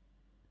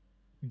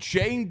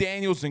Jane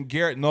Daniels and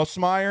Garrett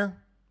Nussmeier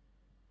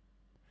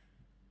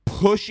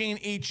pushing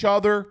each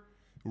other,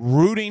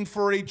 rooting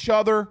for each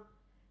other,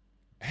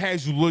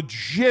 has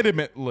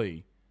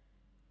legitimately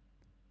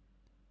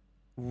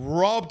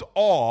rubbed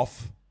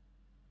off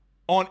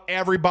on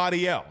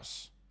everybody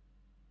else.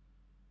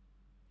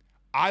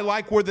 I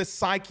like where the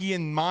psyche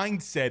and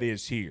mindset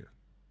is here.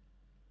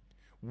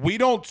 We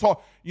don't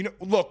talk,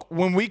 look,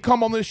 when we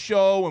come on this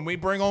show and we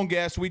bring on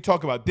guests, we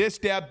talk about this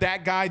depth,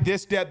 that guy,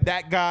 this depth,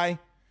 that guy.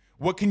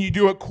 What can you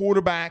do at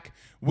quarterback?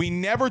 We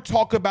never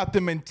talk about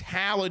the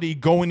mentality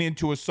going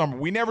into a summer.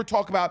 We never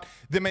talk about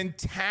the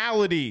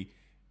mentality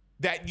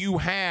that you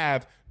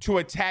have to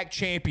attack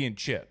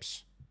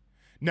championships.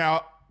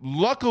 Now,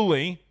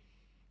 luckily,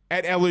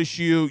 at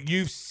LSU,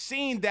 you've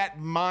seen that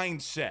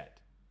mindset.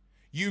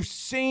 You've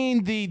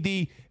seen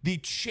the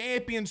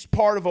champions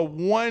part of a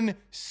one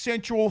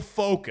central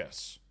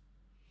focus.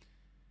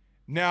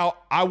 Now,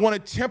 I want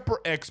to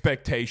temper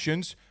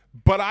expectations,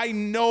 but I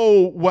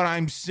know what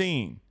I'm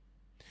seeing.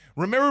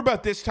 Remember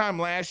about this time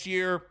last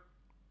year,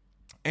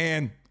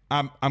 and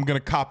I'm going to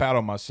cop out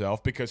on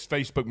myself because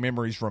Facebook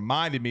memories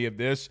reminded me of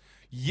this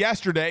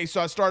yesterday,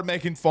 so I started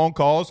making phone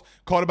calls,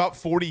 called about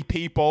 40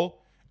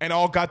 people, and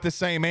all got the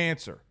same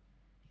answer.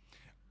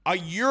 A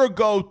year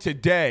ago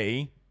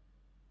today,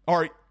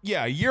 I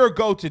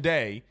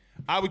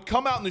would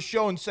come out in the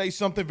show and say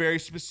something very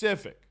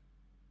specific.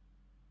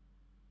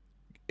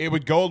 It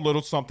would go a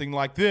little something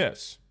like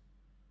this.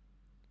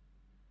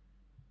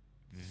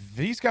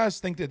 These guys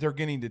think that they're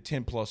getting to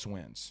 10-plus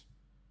wins.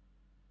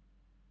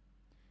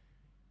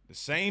 The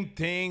same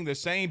thing, the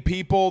same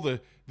people,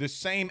 the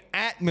same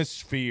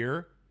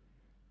atmosphere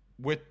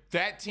with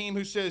that team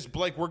who says,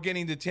 Blake, we're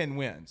getting to 10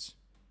 wins.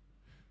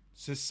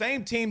 It's the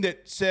same team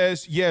that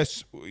says,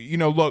 yes,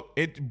 look,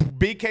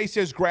 BK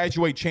says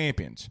graduate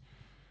champions.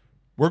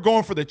 We're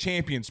going for the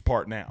champions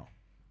part now.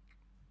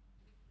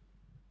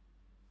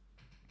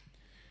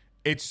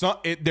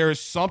 There's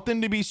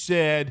something to be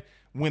said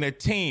when a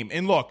team,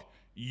 and look,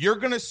 you're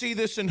going to see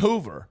this in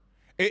Hoover.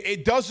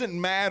 It doesn't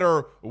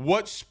matter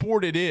what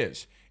sport it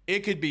is.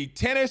 It could be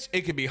tennis.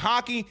 It could be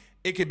hockey.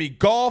 It could be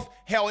golf.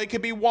 Hell, it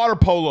could be water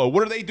polo.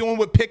 What are they doing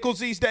with pickles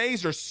these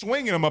days? They're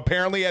swinging them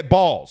apparently at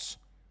balls.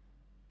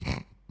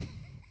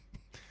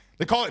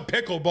 They call it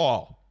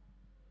pickleball.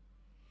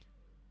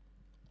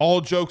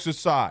 All jokes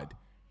aside,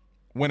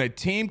 when a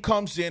team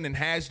comes in and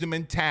has the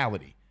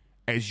mentality,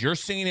 as you're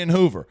seeing in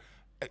Hoover,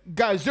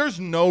 guys, there's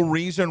no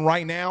reason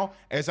right now,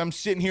 as I'm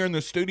sitting here in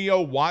the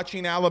studio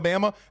watching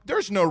Alabama,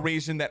 there's no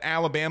reason that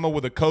Alabama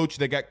with a coach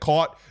that got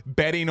caught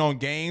betting on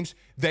games,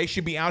 they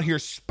should be out here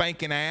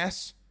spanking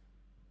ass.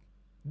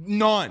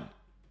 None.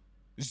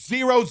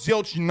 Zero,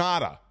 zilch,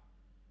 nada.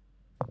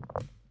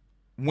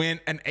 When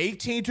an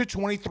 18 to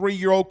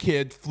 23-year-old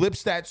kid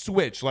flips that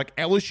switch like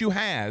LSU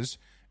has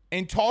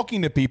and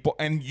talking to people,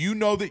 and you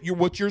know that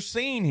what you're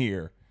seeing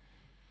here,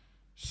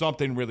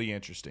 something really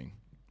interesting.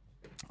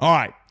 All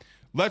right,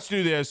 let's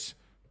do this.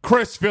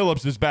 Chris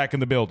Phillips is back in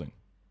the building.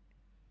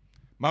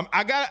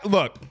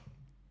 Look,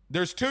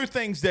 there's two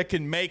things that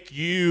can make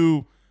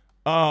you,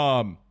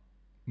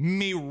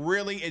 me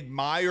really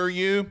admire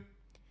you.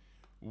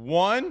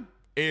 One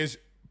is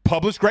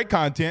publish great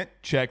content.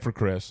 Check for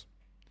Chris.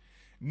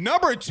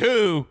 Number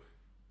two,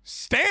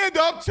 stand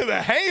up to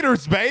the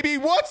haters, baby.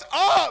 What's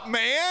up,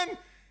 man?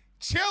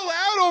 Chill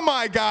out on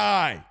my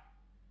guy.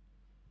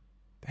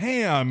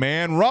 Damn,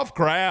 man. Rough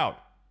crowd.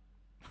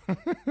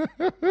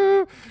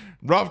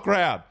 Rough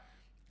crowd.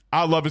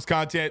 I love his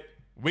content.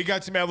 We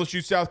got some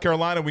LSU South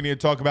Carolina we need to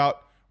talk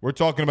about. We're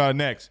talking about it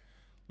next.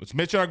 Let's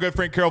mention our good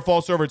friend Carol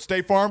Falls over at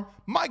State Farm.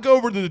 Might go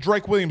over to the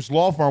Drake Williams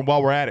Law Firm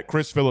while we're at it.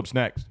 Chris Phillips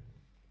next.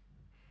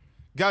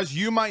 Guys,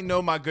 you might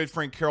know my good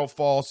friend Carol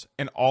Falls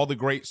and all the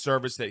great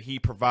service that he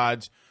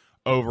provides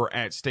over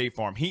at State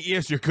Farm. He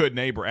is your good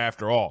neighbor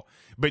after all.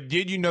 But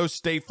did you know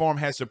State Farm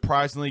has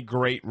surprisingly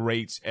great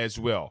rates as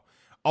well?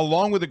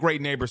 Along with the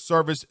great neighbor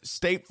service,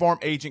 State Farm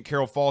agent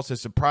Carol Falls has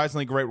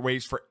surprisingly great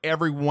rates for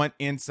everyone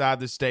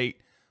inside the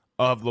state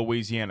of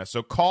Louisiana.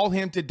 So call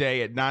him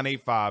today at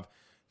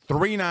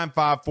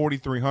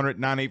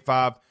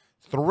 985-395-4300,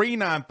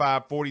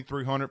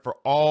 985-395-4300 for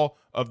all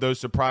of those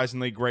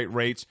surprisingly great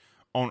rates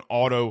on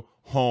auto,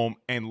 home,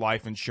 and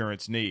life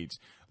insurance needs.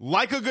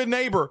 Like a good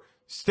neighbor,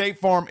 State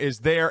Farm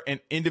is there,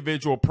 and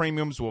individual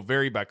premiums will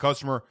vary by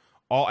customer.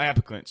 All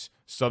applicants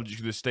subject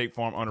to the State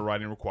Farm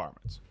underwriting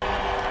requirements.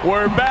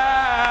 We're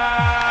back.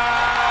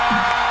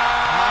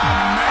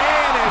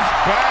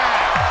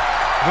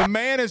 The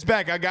man is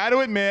back. I got to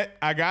admit,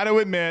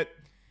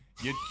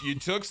 you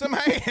took some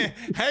hey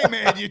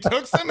man, you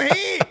took some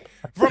heat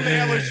from the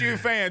LSU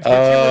fans, but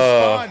you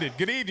responded.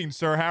 Good evening,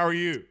 sir. How are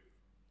you?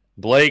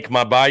 Blake,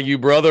 my Bayou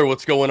brother,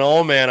 what's going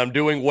on, man? I'm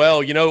doing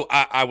well.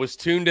 I was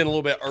tuned in a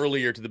little bit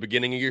earlier to the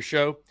beginning of your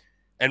show,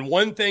 and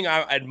one thing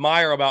I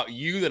admire about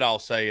you that I'll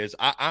say is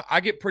I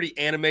get pretty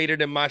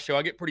animated in my show.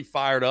 I get pretty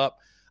fired up.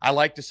 I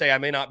like to say I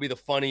may not be the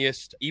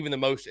funniest, even the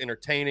most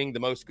entertaining, the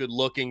most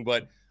good-looking,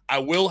 but I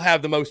will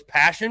have the most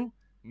passion.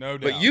 No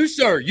doubt. But you,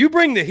 sir, you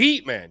bring the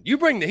heat, man. You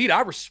bring the heat.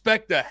 I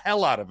respect the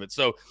hell out of it.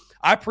 So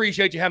I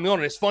appreciate you having me on.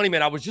 And it's funny,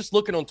 man, I was just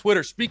looking on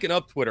Twitter, speaking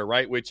of Twitter,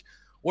 right, which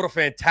what a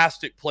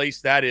fantastic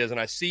place that is. And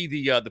I see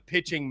the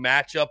pitching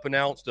matchup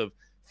announced of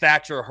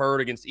Thatcher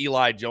Hurd against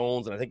Eli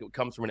Jones, and I think it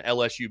comes from an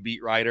LSU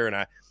beat writer.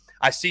 And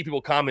I see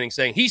people commenting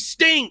saying, he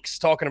stinks,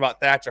 talking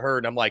about Thatcher Hurd.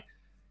 And I'm like,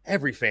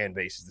 every fan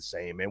base is the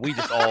same, man. We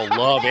just all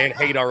love and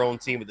hate our own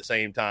team at the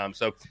same time.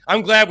 So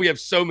I'm glad we have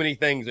so many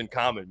things in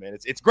common, man.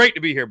 It's great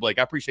to be here, Blake.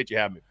 I appreciate you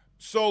having me.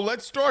 So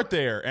let's start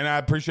there, and I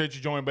appreciate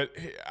you joining, but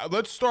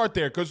let's start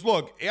there because,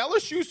 look,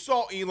 LSU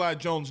saw Eli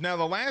Jones. Now,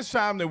 the last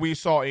time that we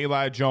saw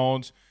Eli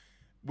Jones,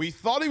 we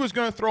thought he was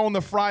going to throw on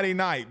the Friday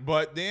night,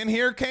 but then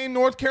here came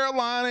North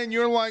Carolina, and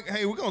you're like,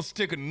 hey, we're going to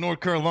stick in North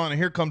Carolina.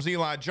 Here comes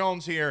Eli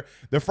Jones here,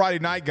 the Friday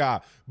night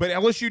guy. But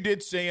LSU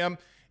did see him,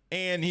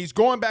 and he's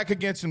going back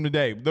against him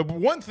today. The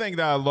one thing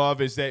that I love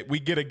is that we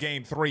get a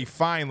game 3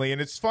 finally, and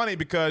it's funny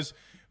because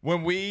 –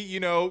 when we,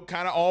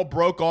 kind of all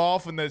broke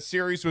off and the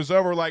series was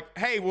over, like,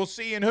 hey, we'll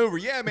see you in Hoover.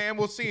 Yeah, man,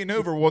 we'll see you in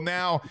Hoover. Well,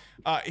 now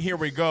here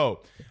we go.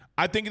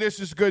 I think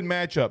this is a good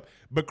matchup.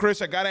 But,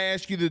 Chris, I got to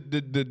ask you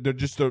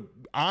the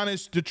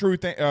honest, the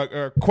truth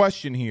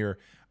question here.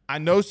 I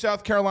know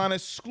South Carolina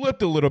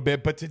slipped a little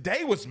bit, but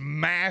today was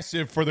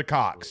massive for the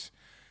Cox.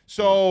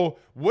 So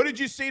what did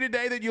you see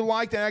today that you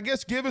liked? And I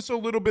guess give us a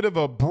little bit of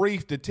a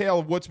brief detail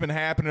of what's been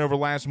happening over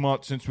the last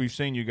month since we've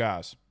seen you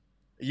guys.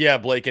 Yeah,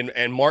 Blake,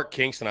 and Mark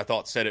Kingston, I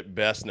thought, said it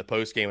best in the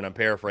postgame, and I'm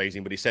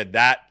paraphrasing, but he said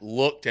that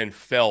looked and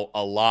felt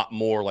a lot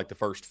more like the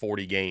first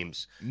 40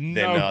 games than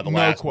the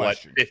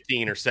last,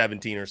 15 or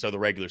 17 or so the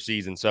regular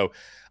season. So,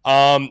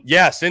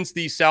 since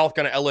the South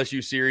kind of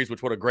LSU series,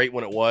 which what a great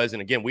one it was,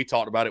 and again, we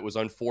talked about it was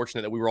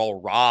unfortunate that we were all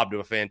robbed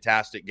of a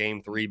fantastic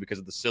game 3 because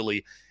of the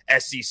silly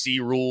SEC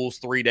rules,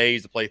 3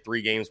 days to play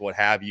 3 games, what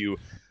have you.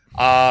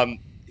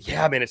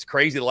 Yeah, man, it's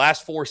crazy. The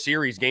last 4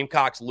 series,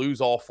 Gamecocks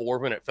lose all 4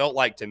 of them. And it felt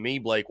like, to me,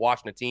 Blake,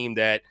 watching a team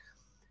that,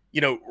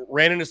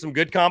 ran into some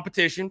good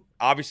competition,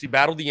 obviously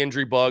battled the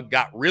injury bug,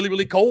 got really,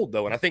 really cold,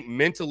 though. And I think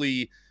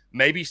mentally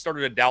maybe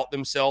started to doubt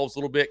themselves a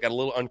little bit, got a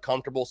little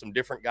uncomfortable, some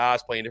different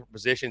guys playing different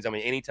positions. I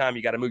mean, anytime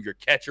you got to move your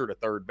catcher to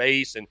third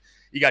base and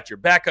you got your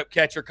backup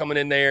catcher coming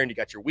in there and you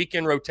got your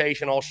weekend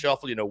rotation all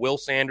shuffled. Will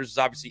Sanders is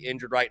obviously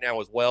injured right now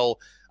as well.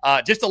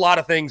 Just a lot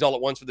of things all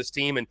at once for this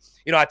team. And,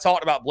 I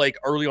talked about Blake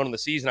early on in the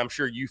season. I'm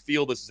sure you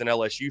feel this as an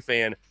LSU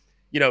fan.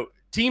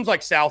 Teams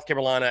like South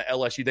Carolina,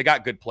 LSU, they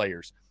got good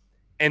players.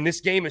 And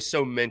this game is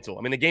so mental.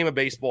 I mean, the game of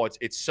baseball,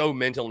 it's so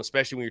mental, and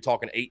especially when you're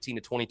talking 18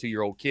 to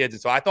 22-year-old kids. And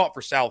so I thought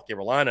for South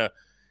Carolina,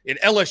 in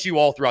LSU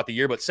all throughout the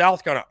year, but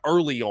South kind of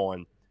early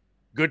on,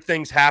 good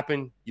things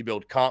happen. You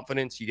build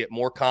confidence. You get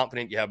more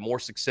confident. You have more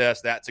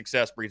success. That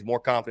success breeds more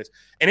confidence.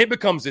 And it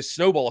becomes this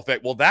snowball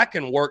effect. Well, that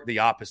can work the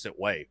opposite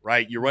way,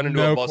 right? You run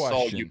into a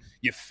buzzsaw.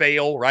 You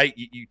fail, right?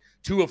 You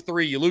 2 of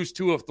 3. You lose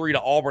 2 of 3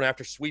 to Auburn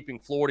after sweeping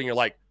Florida, and you're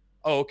like,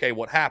 oh, okay,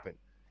 what happened?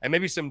 And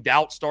maybe some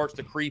doubt starts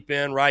to creep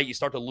in, right? You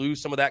start to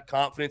lose some of that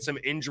confidence. Some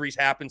injuries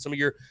happen. Some of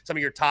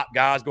your top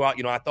guys go out.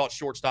 I thought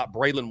shortstop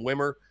Braylon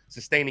Wimmer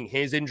sustaining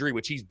his injury,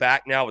 which he's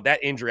back now. With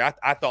that injury,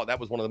 I thought that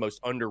was one of the most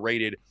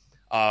underrated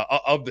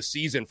of the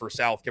season for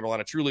South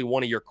Carolina. Truly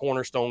one of your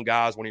cornerstone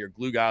guys, one of your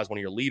glue guys, one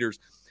of your leaders.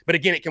 But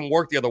again, it can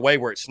work the other way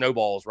where it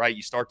snowballs, right?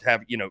 You start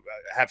to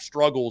have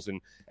struggles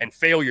and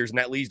failures, and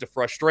that leads to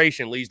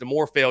frustration, leads to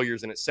more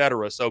failures, and et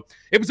cetera. So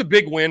it was a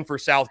big win for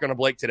South Carolina,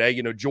 Blake, today.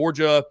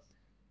 Georgia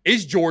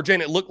is Georgia,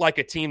 and it looked like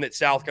a team that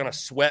South kind of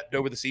swept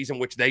over the season,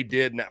 which they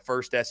did in that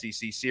first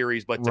SEC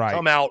series. But to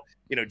come out,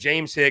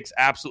 James Hicks,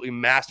 absolutely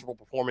masterful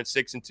performance,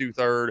 6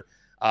 2/3.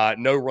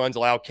 No runs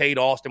allowed. Cade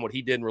Austin, what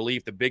he did in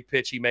relief, the big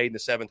pitch he made in the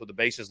 7th with the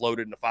bases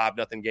loaded in a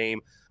 5-0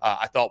 game,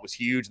 I thought was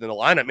huge. And then the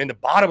lineup, the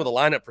bottom of the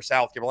lineup for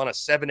South Carolina,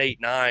 7,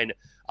 8, 9.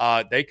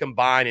 They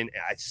combine in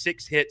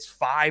 6 hits,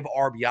 5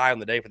 RBI on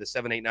the day for the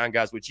 7, 8, 9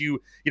 guys, which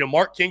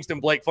Mark Kingston,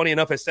 Blake, funny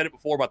enough, has said it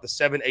before about the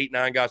 7, 8,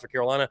 9 guys for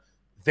Carolina.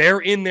 They're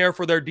in there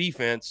for their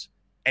defense,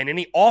 and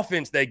any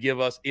offense they give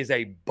us is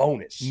a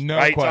bonus. No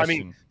right?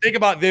 question. So, think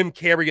about them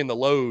carrying the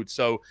load.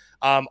 So,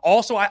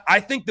 also, I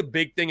think the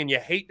big thing, and you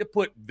hate to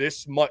put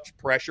this much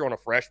pressure on a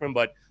freshman,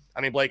 but,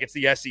 Blake, it's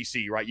the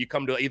SEC, right? You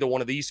come to either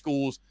one of these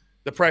schools,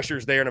 the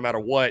pressure's there no matter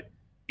what.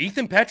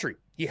 Ethan Petrie,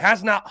 he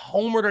has not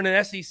homered in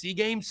an SEC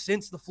game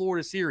since the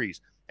Florida series.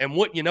 And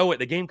wouldn't you know it,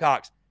 the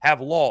Gamecocks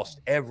have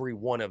lost every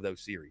one of those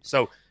series.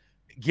 So,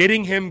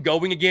 getting him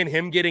going again,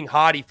 him getting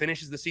hot. He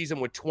finishes the season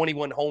with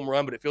 21 home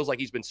run, but it feels like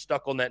he's been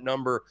stuck on that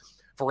number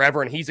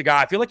forever. And he's a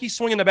guy, I feel like he's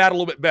swinging the bat a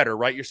little bit better,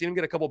 right? You're seeing him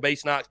get a couple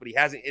base knocks, but he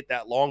hasn't hit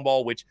that long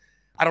ball, which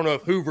I don't know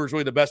if Hoover is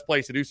really the best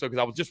place to do so, because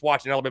I was just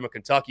watching Alabama,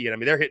 Kentucky,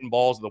 and they're hitting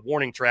balls in the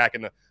warning track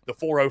and the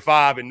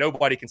 405, and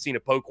nobody can seem to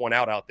poke one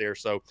out there.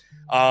 So,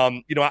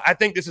 I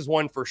think this is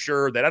one for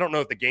sure that I don't know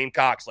if the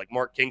Gamecocks, like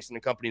Mark Kingston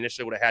and company,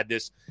 initially would have had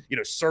this,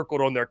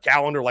 circled on their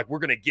calendar, like we're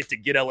going to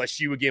get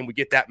LSU again. We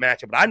get that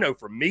matchup. But I know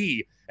for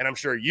me, and I'm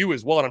sure you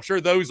as well, and I'm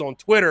sure those on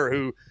Twitter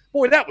who,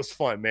 boy, that was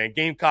fun, man.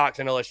 Gamecocks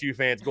and LSU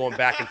fans going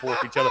back and forth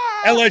with each other.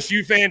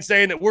 LSU fans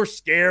saying that we're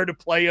scared to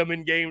play them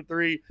in Game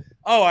 3.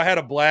 Oh, I had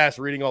a blast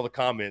reading all the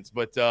comments.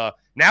 But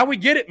now we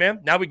get it, man.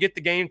 Now we get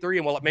the Game 3.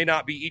 And while it may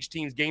not be each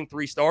team's Game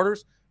 3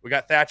 starters, we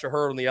got Thatcher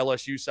Hurd on the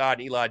LSU side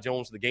and Eli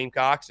Jones of the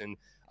Gamecocks. And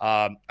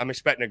I'm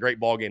expecting a great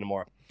ball game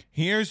tomorrow.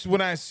 Here's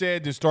what I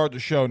said to start the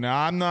show.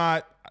 Now, I'm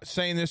not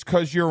saying this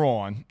because you're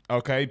on,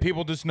 okay?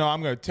 People just know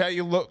I'm going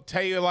to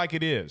tell you like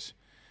it is.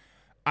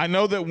 I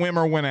know that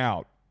Wimmer went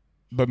out.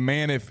 But,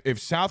 man, if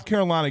South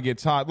Carolina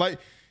gets hot, like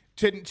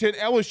to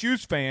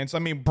LSU's fans, I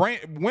mean,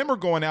 Wimmer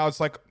going out, it's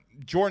like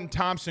Jordan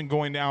Thompson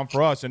going down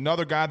for us,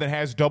 another guy that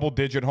has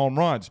double-digit home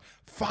runs.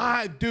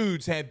 5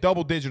 dudes had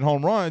double-digit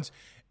home runs.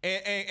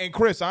 And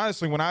Chris,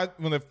 honestly, when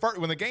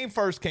the game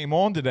first came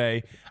on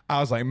today, I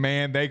was like,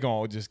 man, they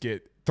gonna just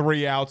get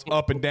 3 outs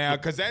up and down,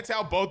 because that's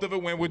how both of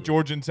it went with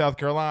Georgia and South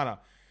Carolina.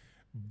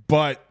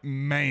 But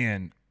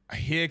man,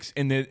 Hicks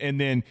and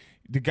then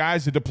the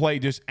guys at the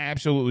plate just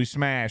absolutely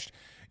smashed.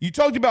 You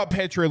talked about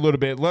Petrie a little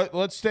bit.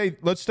 Let's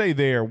stay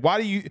there. Why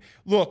do you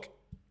look?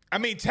 I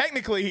mean,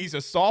 technically he's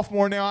a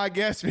sophomore now, I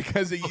guess,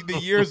 because the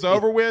year's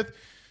over with.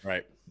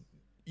 Right.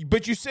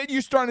 But you said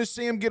you're starting to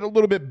see him get a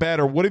little bit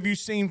better. What have you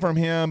seen from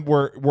him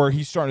where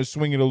he's starting to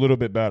swing it a little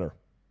bit better?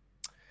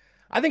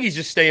 I think he's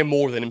just staying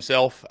more than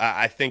himself.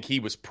 I think he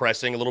was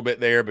pressing a little bit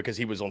there because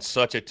he was on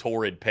such a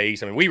torrid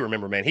pace. I mean, we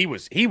remember, man, he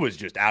was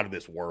just out of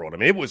this world. I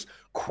mean, it was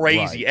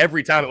crazy. Right.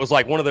 Every time it was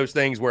like one of those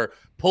things where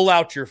pull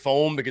out your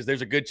phone because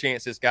there's a good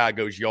chance this guy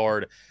goes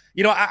yard.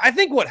 You know, I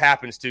think what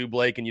happens too,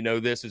 Blake, and you know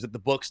this, is that the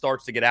book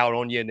starts to get out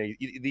on you, and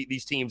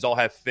these teams all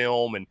have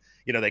film, and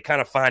you know they kind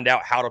of find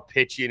out how to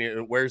pitch you,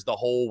 and where's the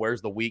hole,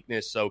 where's the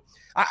weakness. So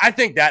I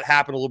think that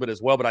happened a little bit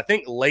as well. But I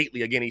think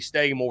lately, again, he's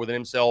staying more within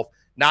himself,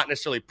 not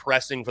necessarily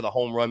pressing for the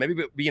home run,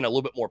 maybe being a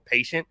little bit more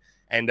patient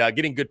and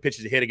getting good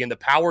pitches to hit. Again, the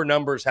power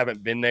numbers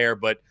haven't been there,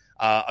 but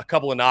a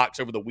couple of knocks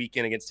over the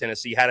weekend against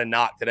Tennessee. Had a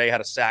knock today,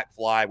 had a sac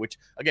fly, which,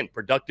 again,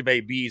 productive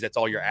ABs, that's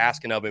all you're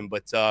asking of him.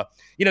 But,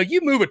 you know, you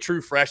move a true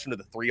freshman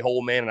to the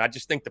 3-hole, man, and I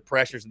just think the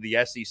pressures of the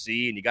SEC,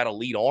 and you got to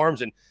lead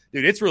arms. And,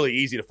 dude, it's really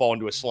easy to fall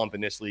into a slump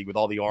in this league with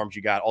all the arms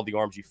you got, all the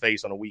arms you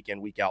face on a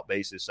week-in, week-out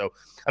basis. So,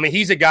 I mean,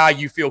 he's a guy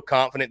you feel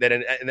confident that,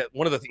 and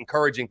one of the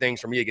encouraging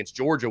things for me against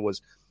Georgia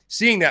was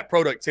seeing that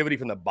productivity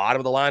from the bottom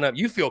of the lineup.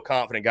 You feel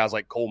confident guys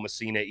like Cole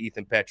Messina,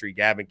 Ethan Petrie,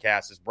 Gavin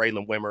Cassis,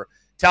 Braylon Wimmer,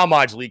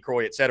 Talmadge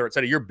Lecroy, et cetera,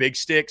 your big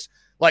sticks,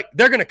 like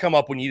they're going to come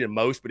up when you need them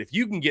most. But if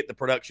you can get the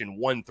production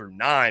 1 through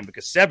 9,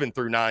 because 7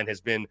 through 9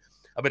 has been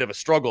a bit of a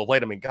struggle of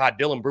late. I mean, God,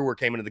 Dylan Brewer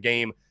came into the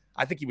game.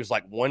 I think he was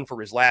like 1 for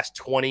his last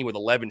 20 with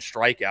 11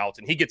 strikeouts,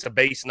 and he gets a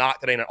base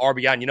knock today and an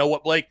RBI. And you know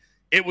what, Blake?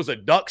 It was a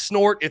duck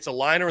snort. It's a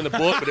liner in the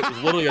book, but it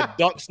was literally a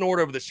duck snort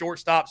over the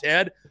shortstop's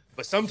head.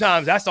 But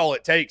sometimes that's all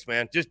it takes,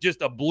 man.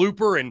 Just a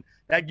blooper, and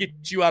that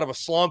gets you out of a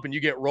slump and you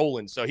get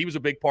rolling. So he was a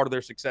big part of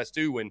their success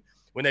too when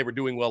they were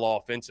doing well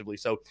offensively.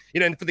 So,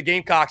 you know, and for the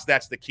Gamecocks,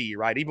 that's the key,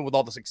 right? Even with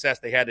all the success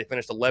they had, they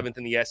finished 11th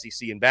in the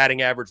SEC in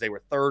batting average. They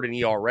were 3rd in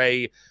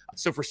ERA.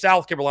 So for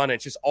South Carolina,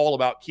 it's just all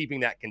about keeping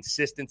that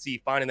consistency,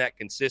 finding that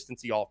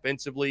consistency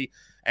offensively.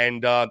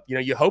 And, you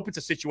know, you hope it's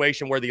a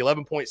situation where the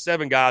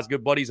 11.7 guys,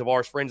 good buddies of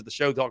ours, friends of the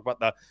show, talk about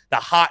the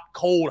hot,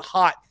 cold,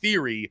 hot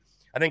theory.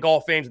 I think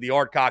all fans of the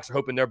Yardcocks are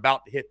hoping they're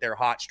about to hit their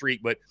hot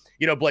streak. But,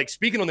 you know, Blake,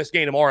 speaking on this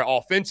game tomorrow,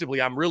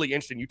 offensively, I'm really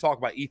interested. You talk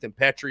about Ethan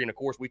Petrie, and, of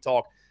course, we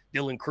talk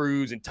Dylan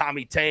Cruz and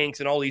Tommy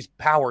Tanks and all these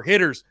power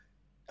hitters.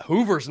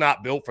 Hoover's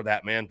not built for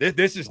that, man.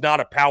 This is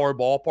not a power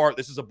ballpark.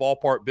 This is a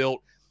ballpark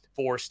built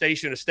for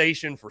station to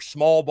station, for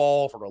small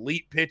ball, for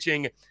elite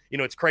pitching. You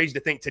know, it's crazy to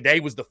think today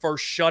was the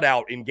first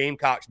shutout in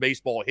Gamecocks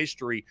baseball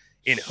history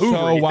in Hoover.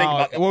 So, you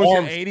wow. think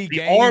about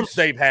the arms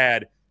they've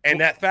had, and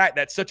that fact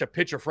that's such a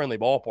pitcher-friendly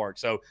ballpark.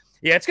 So,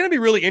 yeah, it's going to be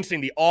really interesting,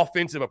 the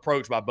offensive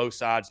approach by both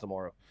sides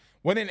tomorrow.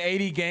 Winning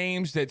 80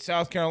 games that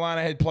South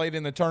Carolina had played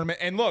in the tournament.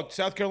 And look,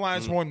 South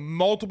Carolina's won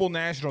multiple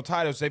national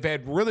titles. They've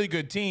had really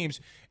good teams.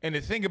 And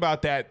to think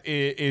about that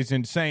is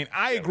insane.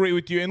 I agree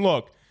with you. And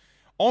look,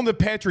 on the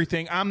Petrie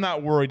thing, I'm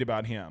not worried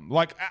about him.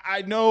 Like,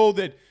 I know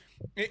that,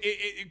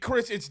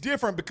 Chris, it's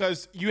different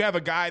because you have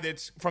a guy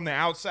that's from the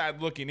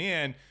outside looking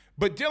in,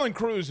 but Dylan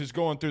Cruz is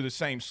going through the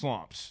same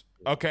slumps.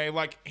 Okay,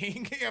 like,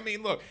 I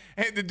mean, look,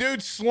 the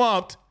dude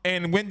slumped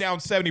and went down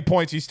 70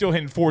 points. He's still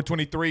hitting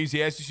 423. He's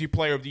the SEC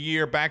Player of the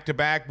Year,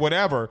 back-to-back,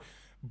 whatever.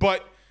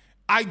 But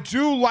I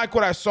do like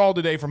what I saw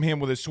today from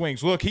him with his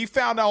swings. Look, he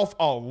found off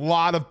a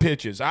lot of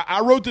pitches. I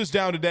wrote this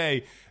down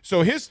today.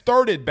 So his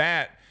third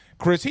at-bat,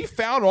 Chris, he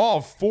found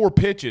off 4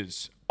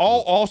 pitches,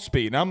 all off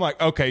speed. And I'm like,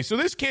 okay, so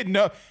this kid,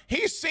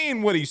 he's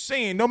seeing what he's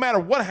seeing. No matter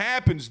what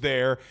happens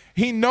there,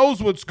 he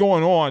knows what's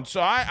going on.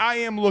 So I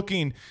am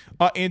looking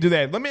into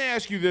that. Let me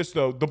ask you this,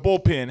 though, the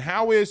bullpen.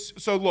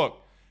 So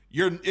look,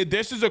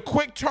 this is a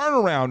quick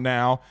turnaround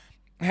now.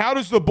 How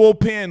does the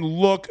bullpen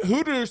look?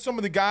 Who are some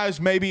of the guys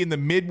maybe in the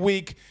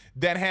midweek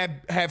that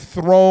have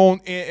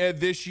thrown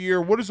this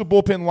year? What does the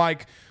bullpen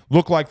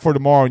look like for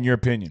tomorrow, in your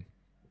opinion?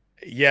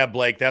 Yeah,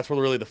 Blake, that's where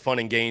really the fun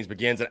and games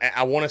begins. And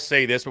I want to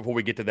say this before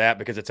we get to that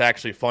because it's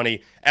actually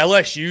funny.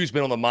 LSU's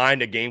been on the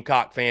mind of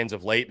Gamecock fans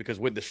of late because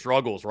with the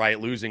struggles, right,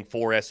 losing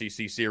 4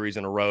 SEC series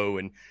in a row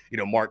and, you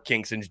know, Mark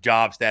Kingston's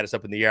job status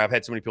up in the air. I've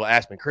had so many people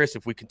ask me, Chris,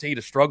 if we continue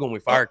to struggle and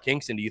we fire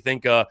Kingston, do you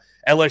think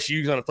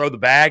LSU's going to throw the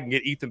bag and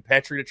get Ethan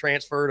Petrie to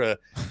transfer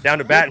down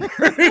to Baton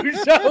Rouge?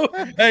 So,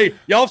 hey,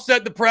 y'all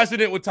set the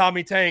precedent with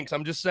Tommy Tanks.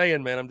 I'm just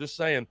saying, man. I'm just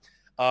saying.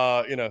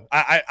 You know,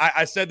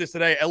 I said this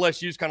today.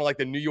 LSU is kind of like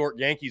the New York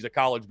Yankees of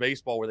college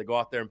baseball, where they go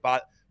out there and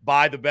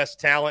buy the best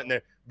talent, and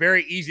they're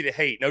very easy to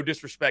hate. No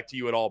disrespect to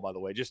you at all, by the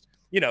way. Just,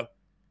 you know,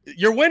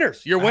 you're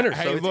winners. You're winners.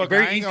 Hey, so look, it's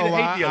very easy to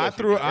hate the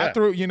LSU. I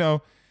threw, you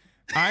know,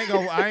 I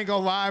ain't gonna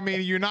lie. I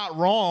mean, you're not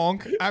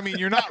wrong.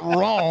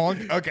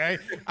 Okay.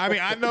 I mean,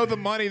 I know the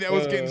money that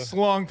was getting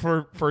slung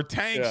for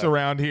tanks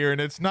around here,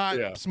 and it's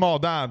not small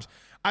dimes.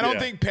 I don't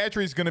think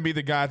Petrie's going to be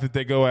the guy that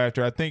they go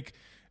after. I think,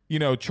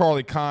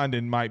 Charlie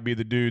Condon might be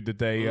the dude that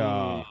they,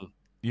 Yeah,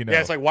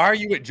 it's like, why are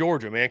you at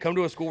Georgia, man? Come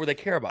to a school where they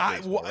care about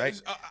baseball,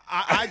 right?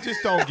 I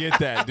just don't get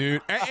that,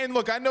 dude. And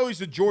look, I know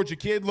he's a Georgia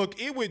kid. Look,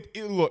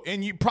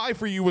 and you probably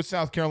for you with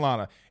South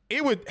Carolina,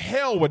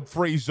 hell would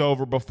freeze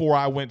over before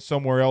I went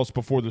somewhere else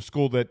before the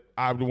school that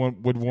I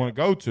would want to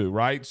go to,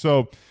 right?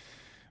 So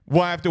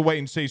we'll have to wait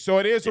and see. So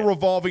it is a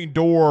revolving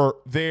door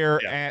there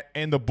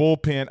in the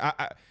bullpen.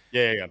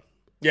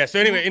 Yeah. So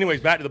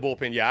anyways, back to the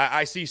bullpen. Yeah,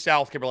 I see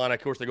South Carolina.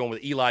 Of course, they're going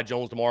with Eli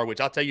Jones tomorrow,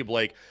 which I'll tell you,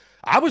 Blake,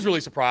 I was really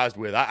surprised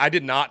with. I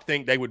did not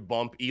think they would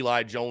bump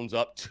Eli Jones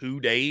up 2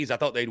 days. I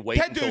thought they'd wait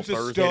until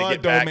Thursday to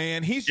get back.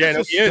 Man. He's just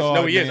a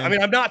stud. He is. I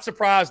mean, I'm not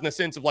surprised in the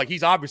sense of like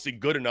he's obviously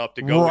good enough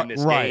to go in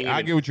this game. Right,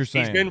 I get what you're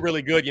saying. He's been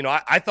really good.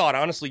 I thought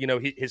honestly,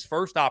 his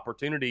first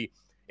opportunity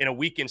in a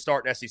weekend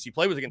start in SEC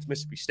play was against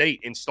Mississippi State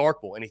in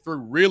Starkville, and he threw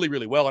really,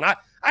 really well. And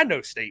I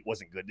know State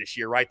wasn't good this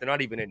year, right? They're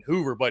not even in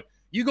Hoover, but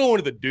you go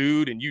into the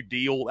dude and you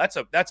deal. That's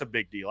a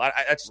big deal.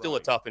 That's still a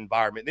tough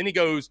environment. Then he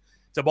goes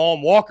to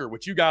Baum Walker,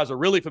 which you guys are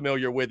really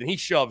familiar with, and he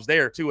shoves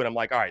there too. And I'm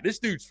like, all right, this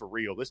dude's for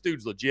real. This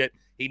dude's legit.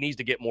 He needs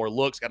to get more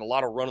looks. Got a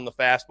lot of run on the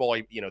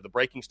fastball. The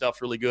breaking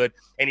stuff's really good,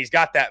 and he's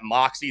got that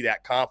moxie,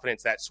 that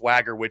confidence, that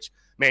swagger, which,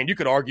 man, you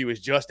could argue is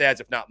just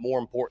as, if not more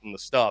important than the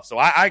stuff. So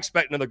I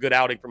expect another good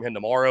outing from him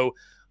tomorrow.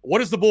 What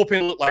does the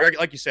bullpen look like?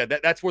 Like you said,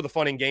 that's where the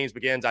fun in games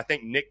begins. I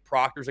think Nick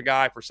Proctor's a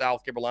guy for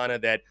South Carolina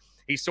that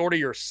he's sort of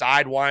your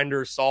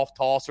sidewinder, soft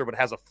tosser, but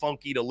has a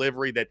funky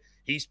delivery that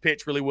he's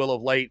pitched really well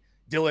of late.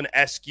 Dylan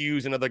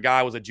Eskew's another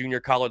guy, was a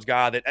junior college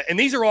guy and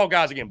these are all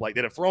guys, again, Blake,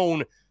 that have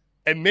thrown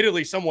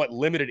admittedly somewhat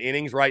limited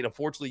innings, right?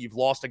 Unfortunately, you've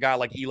lost a guy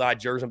like Eli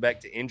Jerzenbeck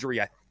to injury.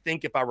 I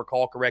think if I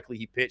recall correctly,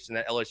 he pitched in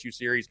that LSU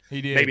series.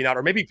 He did. Maybe not,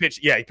 or maybe he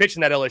pitched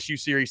in that LSU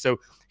series. So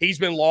he's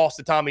been lost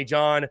to Tommy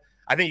John.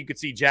 I think you could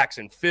see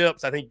Jackson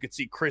Phillips. I think you could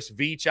see Chris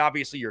Veach,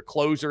 obviously your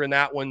closer in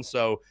that one.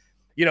 So,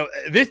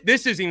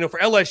 this is, for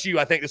LSU,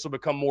 I think this will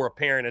become more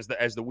apparent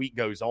as the week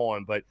goes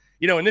on. But,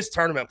 in this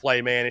tournament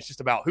play, man, it's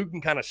just about who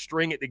can kind of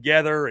string it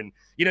together. And,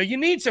 you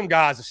need some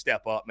guys to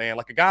step up, man.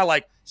 Like a guy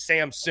like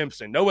Sam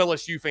Simpson. No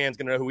LSU fan's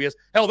going to know who he is.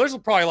 Hell, there's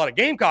probably a lot of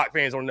Gamecock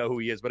fans don't know who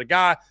he is. But a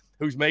guy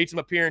who's made some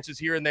appearances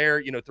here and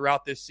there,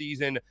 throughout this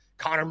season.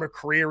 Connor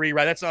McCreary,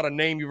 right? That's not a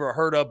name you've ever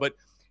heard of. But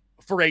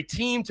for a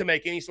team to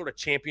make any sort of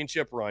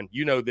championship run,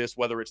 this,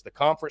 whether it's the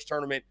conference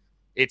tournament,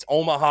 it's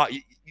Omaha,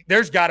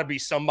 there's got to be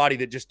somebody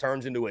that just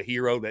turns into a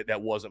hero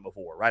that wasn't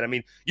before, right? I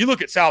mean, you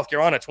look at South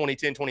Carolina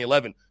 2010,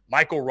 2011,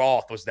 Michael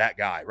Roth was that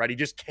guy, right? He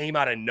just came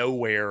out of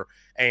nowhere,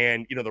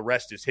 and, the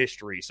rest is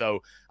history.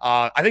 So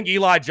I think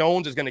Eli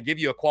Jones is going to give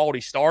you a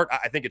quality start.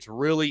 I think it's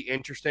really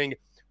interesting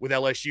with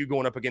LSU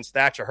going up against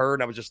Thatcher Hurd.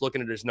 And I was just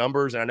looking at his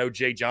numbers, and I know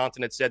Jay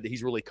Johnson had said that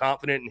he's really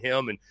confident in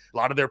him, and a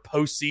lot of their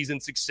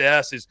postseason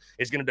success is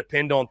going to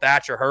depend on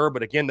Thatcher Hurd.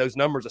 But again, those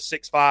numbers, a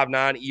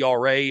 6.59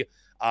 ERA.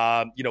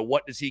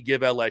 What does he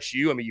give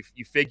LSU? I mean,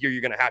 you figure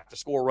you're going to have to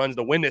score runs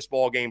to win this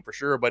ball game for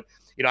sure. But,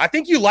 I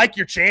think you like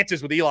your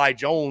chances with Eli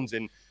Jones.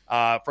 And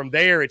from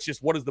there, it's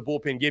just what does the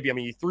bullpen give you? I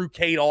mean, you threw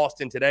Cade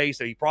Austin today,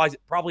 so he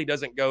probably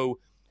doesn't go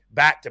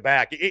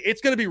back-to-back.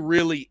 It's going to be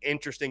really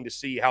interesting to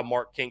see how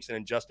Mark Kingston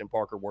and Justin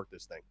Parker work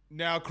this thing.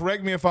 Now,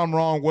 correct me if I'm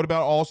wrong. What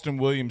about Austin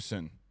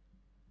Williamson?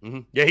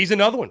 Mm-hmm. Yeah, he's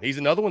another one. He's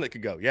another one that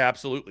could go. Yeah,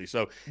 absolutely.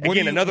 So,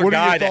 again, another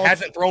guy that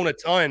hasn't thrown a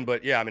ton,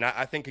 but, yeah, I mean,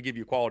 I think could give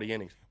you quality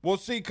innings. Well,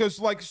 see, because,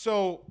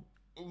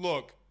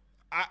 look,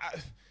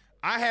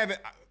 I haven't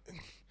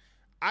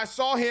 – I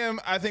saw him,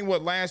 I think,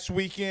 last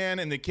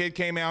weekend, and the kid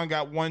came out and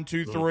got 1,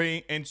 2,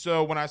 3. And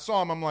so when I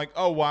saw him, I'm like,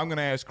 oh, well, I'm going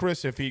to ask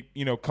Chris if he,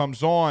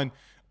 comes on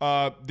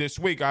this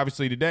week,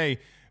 obviously today.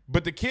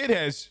 But the kid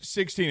has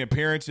 16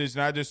 appearances,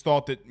 and I just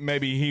thought that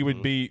maybe he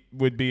would be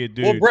a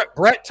dude. Well,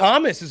 Brett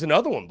Thomas is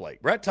another one,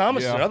 Blake. Brett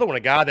Thomas is another one,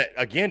 a guy that,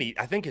 again,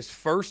 I think his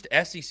first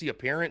SEC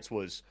appearance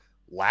was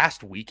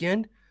last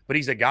weekend. But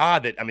he's a guy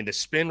that, I mean, the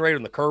spin rate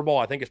on the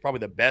curveball, I think, is probably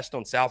the best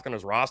on South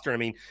Carolina's roster. I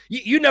mean,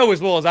 you know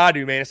as well as I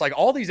do, man. It's like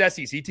all these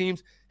SEC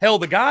teams, hell,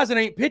 the guys that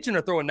ain't pitching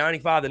are throwing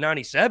 95 to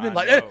 97.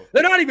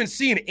 They're not even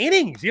seeing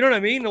innings. You know what I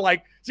mean? They're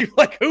like,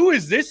 who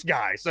is this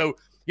guy? So,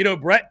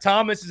 Brett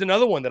Thomas is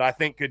another one that I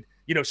think could,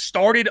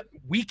 started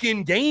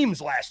weekend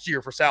games last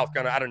year for South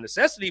Carolina out of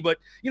necessity, but,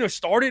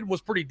 started was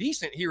pretty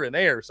decent here and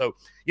there. So,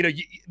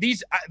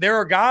 there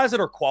are guys that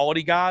are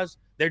quality guys.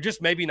 They're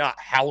just maybe not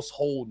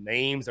household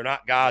names. They're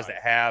not guys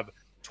that have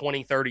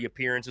 20, 30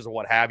 appearances or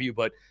what have you.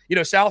 But,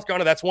 South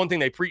Carolina, that's one thing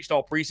they preached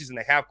all preseason.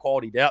 They have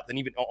quality depth, and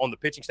even on the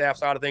pitching staff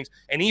side of things.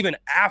 And even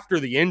after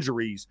the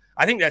injuries,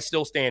 I think that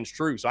still stands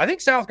true. So I think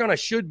South Carolina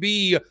should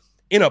be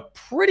in a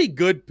pretty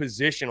good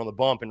position on the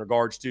bump in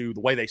regards to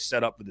the way they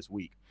set up for this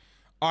week.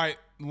 All right,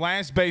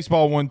 last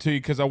baseball one, too,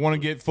 because I want to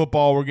get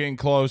football. We're getting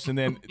close. And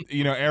then,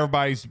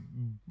 everybody's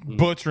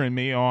butchering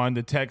me on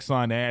the text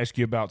line to ask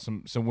you about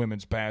some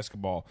women's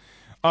basketball.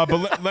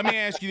 But let me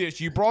ask you this.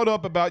 You brought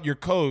up about your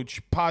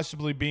coach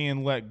possibly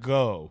being let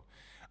go.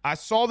 I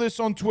saw this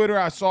on Twitter.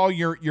 I saw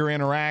your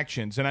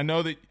interactions, and I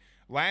know that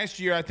last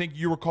year I think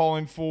you were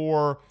calling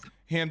for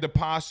him to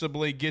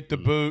possibly get the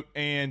boot.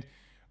 And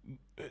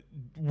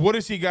what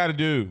does he got to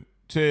do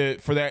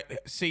for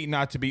that seat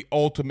not to be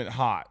ultimate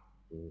hot?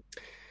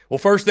 Well,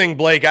 first thing,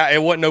 Blake,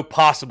 it wasn't no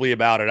possibly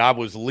about it. I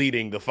was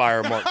leading the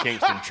fire Mark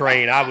Kingston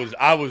train. I was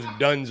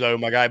donezo,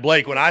 my guy.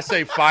 Blake, when I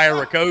say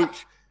fire a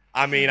coach,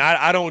 I mean,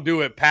 I don't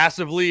do it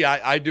passively.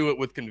 I do it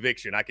with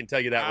conviction. I can tell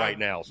you that right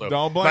now. So,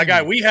 don't blame my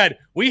guy, me.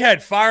 we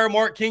had fire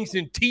Mark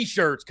Kingston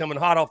T-shirts coming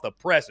hot off the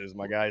presses,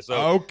 my guy. So,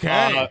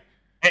 okay.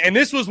 And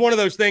this was one of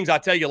those things I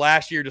tell you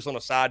last year, just on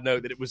a side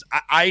note, that it was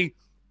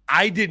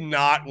I did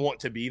not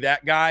want to be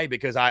that guy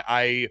because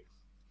I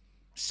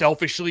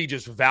selfishly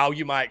just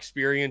value my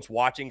experience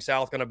watching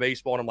South Carolina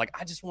baseball. And I'm like,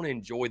 I just want to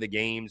enjoy the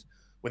games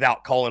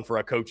without calling for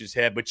a coach's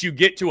head. But you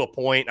get to a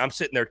point, I'm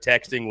sitting there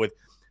texting with,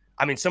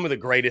 I mean, some of the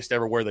greatest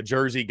ever wear the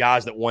jersey,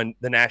 guys that won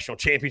the national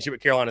championship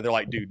at Carolina. They're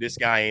like, dude, this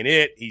guy ain't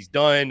it. He's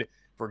done.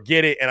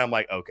 Forget it. And I'm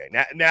like, okay,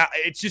 now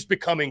it's just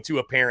becoming too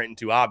apparent and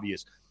too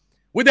obvious.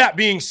 With that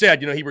being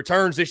said, he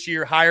returns this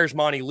year, hires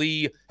Monty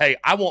Lee. Hey,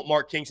 I want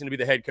Mark Kingston to be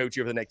the head coach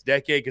over the next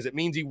decade because it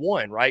means he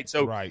won, right?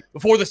 So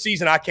Before the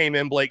season I came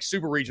in, Blake,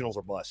 super regionals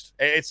are bust.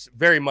 It's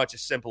very much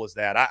as simple as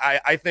that.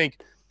 I think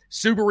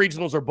super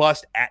regionals are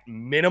bust at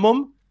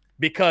minimum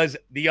because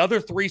the other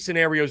three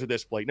scenarios are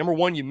this, Blake. Number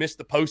one, you missed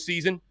the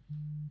postseason.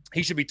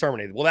 He should be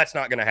terminated. Well, that's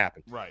not going to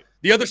happen. Right.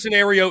 The other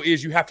scenario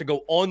is you have to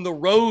go on the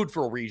road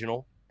for a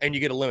regional and you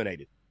get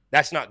eliminated.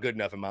 That's not good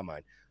enough in my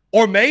mind.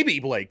 Or maybe,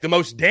 Blake, the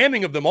most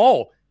damning of them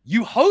all,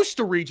 you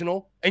host a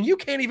regional and you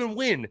can't even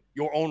win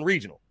your own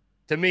regional.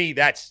 To me,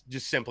 that's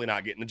just simply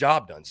not getting the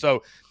job done.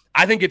 So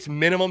I think it's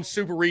minimum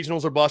super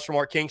regionals or bust for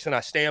Mark Kingston. I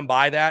stand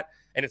by that.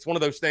 And it's one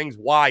of those things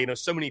why,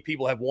 so many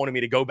people have wanted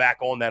me to go back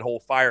on that whole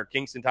fire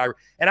Kingston Tiger.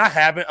 And I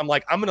haven't. I'm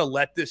like, I'm going to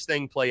let this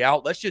thing play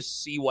out. Let's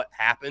just see what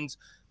happens.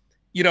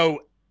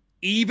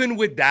 Even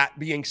with that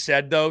being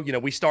said, though,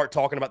 we start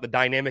talking about the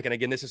dynamic. And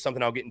again, this is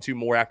something I'll get into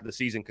more after the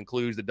season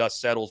concludes, the dust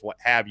settles, what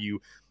have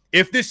you.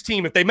 If this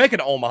team, if they make it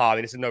to Omaha,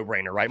 then it's a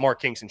no-brainer, right? Mark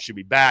Kingston should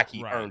be back.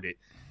 He earned it.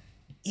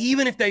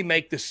 Even if they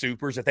make the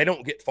supers, if they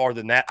don't get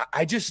farther than that,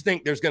 I just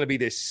think there's going to be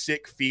this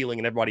sick feeling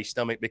in everybody's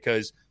stomach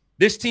because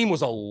this team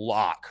was a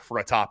lock for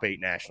a top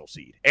 8 national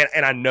seed.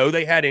 And I know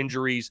they had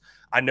injuries.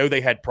 I know they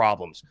had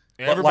problems.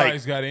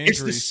 Everybody's got injuries.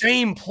 It's the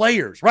same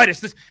players, right? It's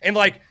this, and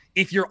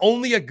if you're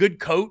only a good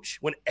coach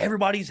when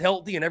everybody's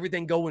healthy and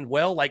everything going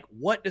well,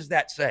 what does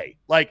that say?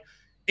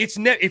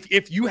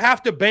 If you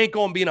have to bank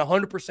on being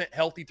 100%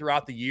 healthy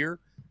throughout the year,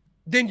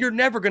 then you're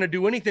never going to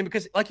do anything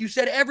because, like you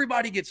said,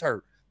 everybody gets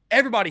hurt.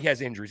 Everybody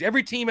has injuries.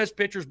 Every team has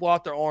pitchers blow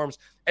out their arms.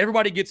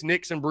 Everybody gets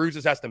nicks and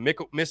bruises, has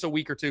to miss a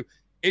week or two.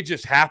 It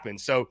just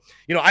happens. So,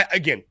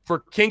 again, for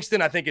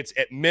Kingston, I think it's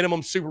at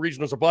minimum super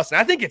regionals or bust. And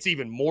I think it's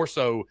even more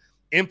so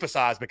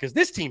emphasized because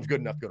this team's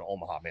good enough to go to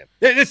Omaha, man.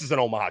 This is an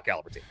Omaha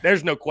caliber team.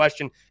 There's no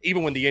question,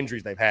 even with the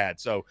injuries they've had.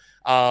 So,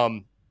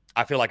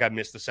 I feel like I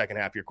missed the second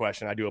half of your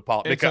question. I do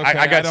apologize. Because okay.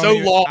 I got so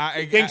lost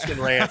in Kingston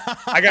rant.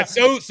 I got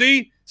so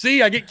see,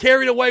 I get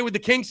carried away with the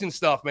Kingston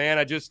stuff, man.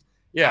 I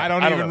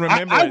don't even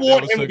remember. I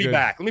want him to be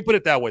back. Let me put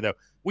it that way, though.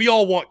 We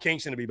all want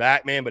Kingston to be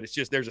back, man, but it's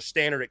just there's a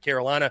standard at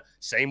Carolina,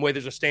 same way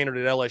there's a standard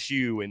at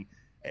LSU, and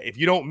if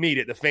you don't meet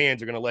it, the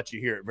fans are going to let you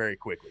hear it very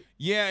quickly.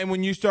 Yeah, and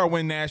when you start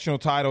winning national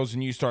titles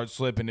and you start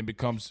slipping, it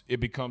becomes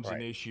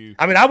an issue.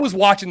 I mean, I was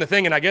watching the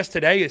thing, and I guess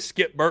today is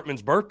Skip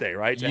Bertman's birthday,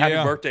 right? So happy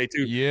birthday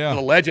to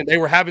the legend. They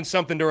were having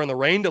something during the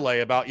rain delay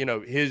about,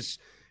 his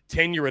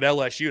tenure at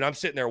LSU, and I'm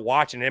sitting there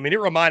watching. I mean, it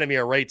reminded me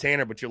of Ray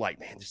Tanner, but you're like,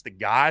 man, just the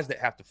guys that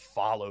have to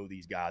follow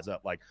these guys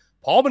up. Like,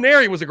 Paul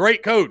Maneri was a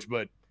great coach,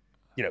 but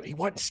he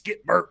wasn't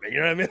Skip Bertman. You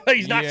know what I mean?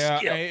 He's not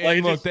Skip.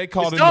 And look, they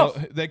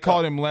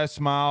called him Les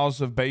Miles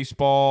of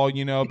baseball,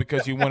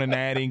 because he won a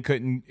natty and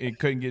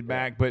couldn't get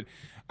back. But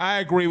I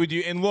agree with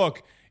you. And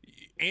look,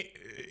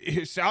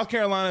 South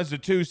Carolina's the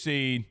 2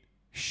 seed.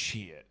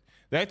 Shit,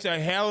 that's a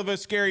hell of a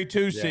scary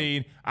 2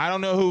 seed. I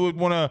don't know who would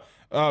want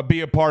to be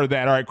a part of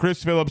that. All right,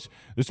 Chris Phillips,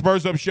 the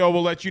Spurs Up Show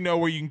will let you know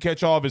where you can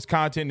catch all of his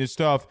content and his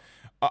stuff.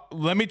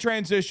 Let me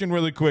transition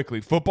really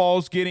quickly.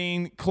 Football's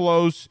getting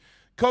close.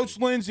 Coach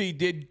Lindsey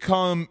did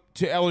come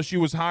to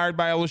LSU, was hired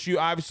by LSU,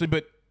 obviously,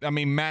 but,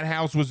 Matt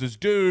House was his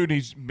dude.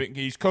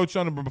 He's coached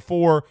under him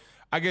before.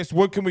 I guess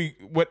what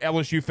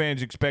LSU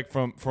fans expect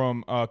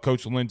from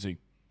Coach Lindsey?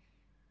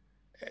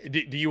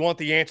 Do you want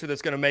the answer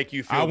that's going to make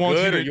you feel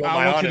good, or you want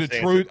my honest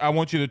answer? I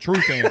want you the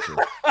truth answer.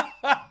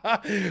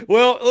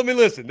 Well, let me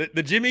listen.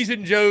 The Jimmies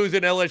and Joes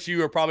in LSU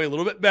are probably a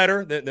little bit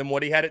better than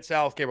what he had at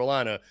South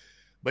Carolina.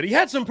 But he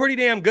had some pretty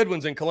damn good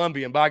ones in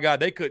Columbia, and by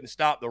God, they couldn't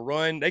stop the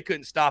run. They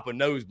couldn't stop a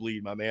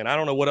nosebleed, my man. I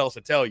don't know what else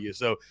to tell you.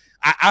 So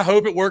I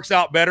hope it works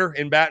out better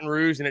in Baton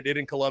Rouge than it did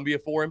in Columbia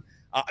for him.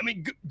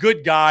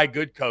 Good guy,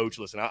 good coach.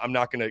 Listen, I'm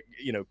not going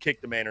to, kick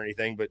the man or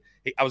anything, but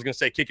I was going to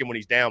say kick him when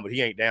he's down, but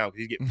he ain't down because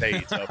he's getting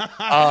paid. So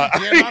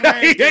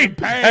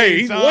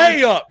he's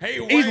way up.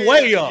 He's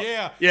way up.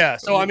 Yeah.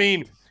 So,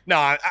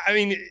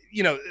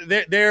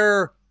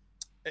 they're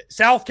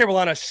South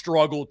Carolina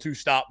struggled to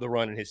stop the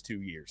run in his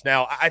 2 years.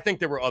 Now, I think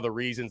there were other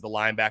reasons. The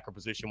linebacker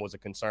position was a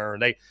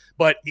concern.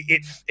 But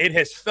it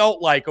has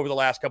felt like over the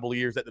last couple of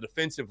years that the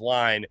defensive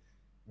line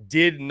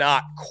did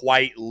not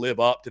quite live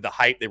up to the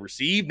hype they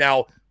received.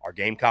 Now, are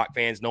Gamecock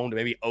fans known to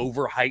maybe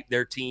overhype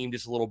their team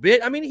just a little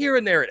bit? I mean, here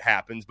and there it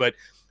happens, but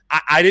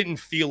I didn't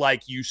feel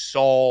like you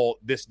saw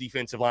this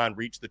defensive line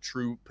reach the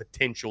true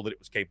potential that it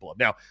was capable of.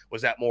 Now,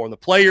 was that more on the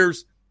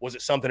players? Was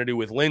it something to do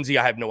with Lindsey?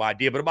 I have no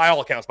idea. But by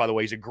all accounts, by the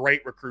way, he's a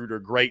great recruiter,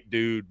 great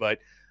dude. But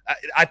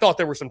I thought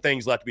there were some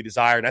things left to be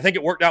desired. And I think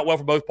it worked out well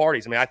for both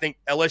parties. I mean, I think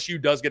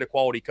LSU does get a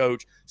quality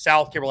coach.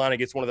 South Carolina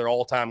gets one of their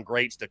all-time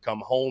greats to come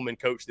home and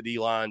coach the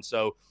D-line.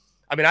 So,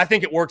 I mean, I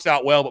think it works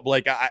out well. But,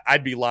 Blake,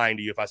 I'd be lying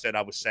to you if I said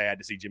I was sad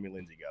to see Jimmy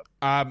Lindsey go.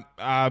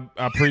 I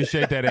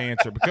appreciate that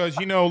answer because,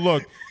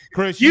 look,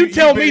 Chris, you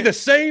tell me the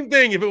same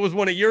thing if it was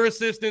one of your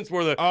assistants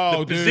where the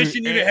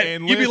position you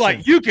had. You'd be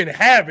like, you can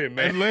have him,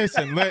 man. And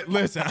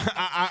listen.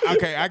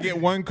 Okay, I get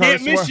one curse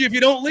Can't miss word. you if you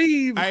don't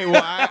leave. Hey,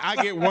 well, I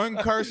get one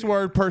curse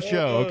word per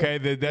show. Okay,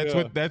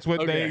 that's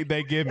what okay.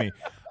 they give me.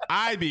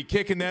 I'd be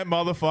kicking that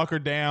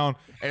motherfucker down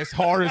as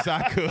hard as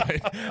I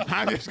could.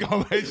 I'm just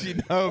going to let you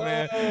know,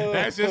 man.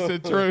 That's just the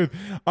truth.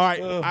 All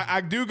right,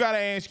 I do got to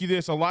ask you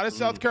this. A lot of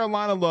South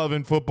Carolina love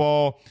in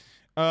football.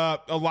 A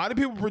lot of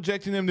people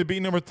projecting them to be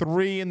number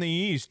 3 in the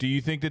East. Do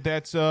you think that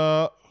that's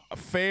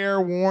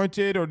fair,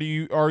 warranted, or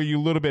are you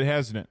a little bit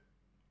hesitant?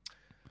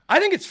 I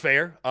think it's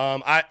fair.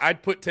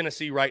 I'd put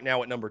Tennessee right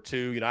now at number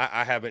 2.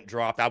 I haven't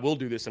dropped. I will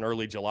do this in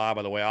early July,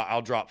 by the way.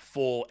 I'll drop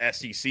full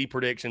SEC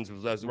predictions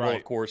as well,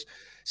 of course.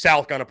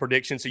 South kind of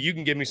predictions. So you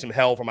can give me some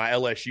hell for my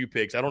LSU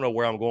picks. I don't know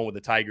where I'm going with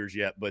the Tigers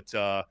yet, but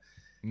I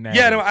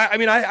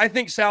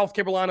think South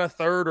Carolina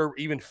 3rd or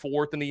even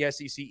 4th in the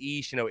SEC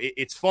East.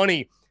 It's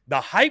funny. The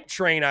hype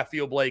train, I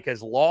feel, Blake,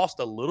 has lost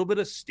a little bit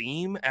of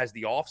steam as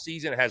the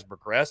offseason has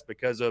progressed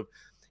because of,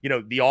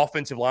 the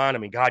offensive line. I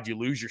mean, God, you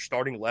lose your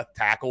starting left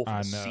tackle for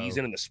the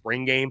season in the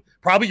spring game,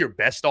 probably your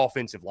best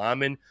offensive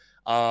lineman.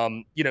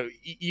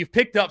 You've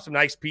picked up some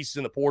nice pieces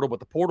in the portal, but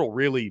the portal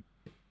really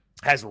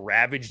has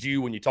ravaged you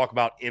when you talk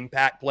about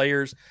impact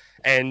players.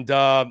 And,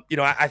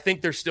 I think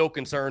there's still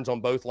concerns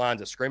on both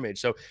lines of scrimmage.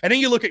 So, and then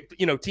you look at,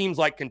 teams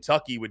like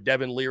Kentucky with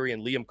Devin Leary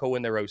and Liam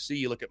Cohen, their OC.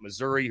 You look at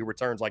Missouri, who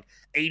returns like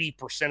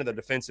 80% of the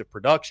defensive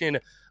production.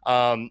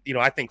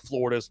 I think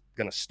Florida's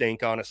going to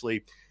stink,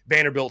 honestly.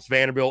 Vanderbilt's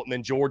Vanderbilt, and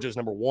then Georgia's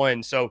number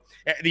 1. So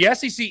the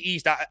SEC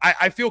East,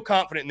 I feel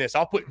confident in this.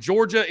 I'll put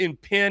Georgia in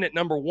Penn at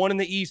number 1 in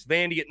the East,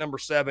 Vandy at number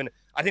 7.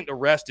 I think the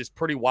rest is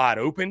pretty wide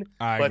open.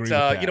 I agree with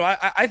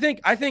that.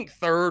 I think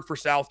 3rd for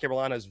South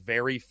Carolina is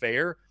very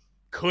fair.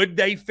 Could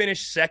they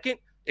finish 2nd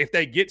if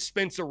they get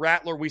Spencer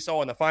Rattler we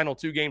saw in the final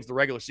 2 games of the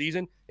regular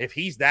season? If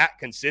he's that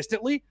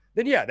consistently,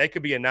 then yeah, they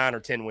could be a 9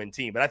 or 10 win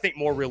team. But I think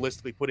more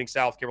realistically, putting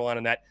South Carolina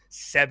in that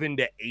 7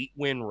 to 8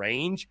 win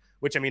range,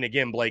 which, I mean,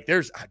 again, Blake,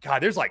 there's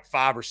like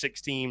 5 or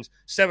 6 teams,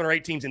 7 or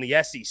 8 teams in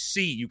the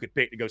SEC you could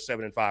pick to go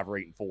 7-5 or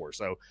 8-4.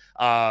 So,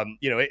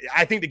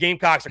 I think the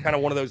Gamecocks are kind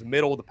of one of those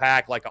middle of the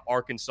pack, like an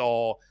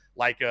Arkansas,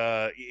 like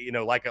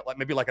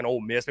maybe like an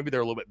Ole Miss. Maybe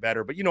they're a little bit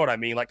better, but you know what I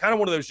mean? Like kind of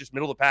one of those just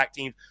middle of the pack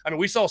teams. I mean,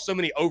 we saw so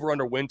many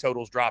over/under win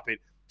totals drop at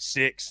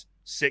 6,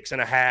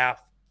 6.5,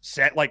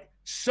 set like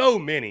so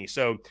many.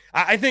 So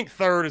I think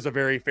 3rd is a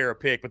very fair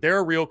pick, but there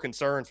are real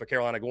concerns for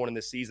Carolina going in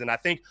this season. I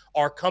think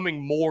are coming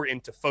more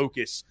into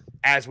focus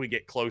as we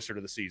get closer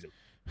to the season.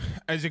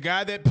 As a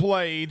guy that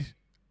played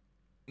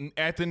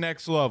at the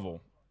next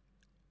level,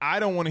 I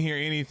don't want to hear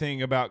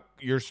anything about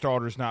your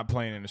starters not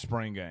playing in the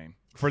spring game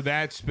for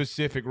that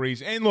specific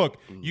reason. And look,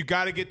 you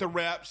got to get the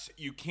reps.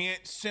 You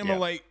can't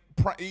simulate.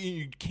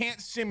 You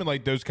can't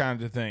simulate those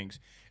kinds of things.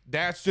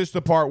 That's just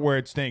the part where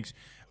it stinks.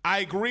 I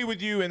agree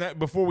with you, and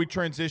before we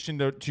transition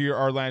to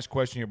our last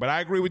question here, but I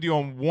agree with you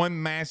on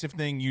one massive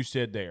thing you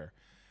said there.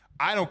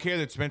 I don't care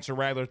that Spencer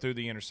Rattler threw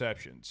the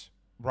interceptions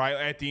right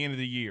at the end of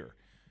the year.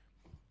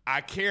 I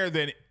care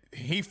that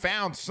he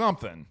found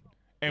something,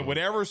 and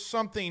whatever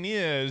something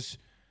is,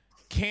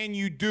 can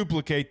you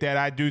duplicate that?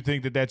 I do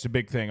think that that's a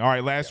big thing. All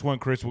right, last one,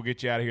 Chris. We'll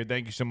get you out of here.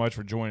 Thank you so much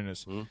for joining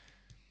us.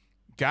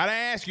 Got to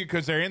ask you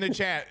because they're in the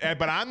chat,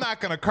 but I'm not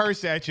going to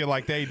curse at you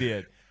like they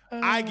did.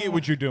 I get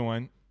what you're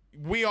doing.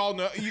 We all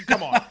know. You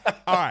come on.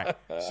 All right.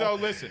 So,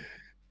 listen,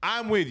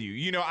 I'm with you.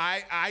 You know,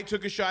 I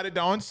took a shot at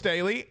Dawn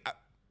Staley.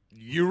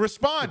 You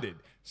responded.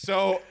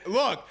 So,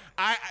 look,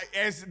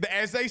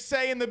 as they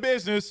say in the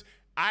business,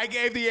 I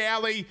gave the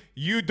alley,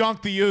 you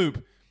dunked the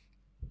oop.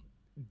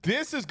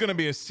 This is going to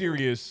be a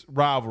serious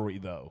rivalry,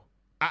 though.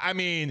 I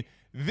mean,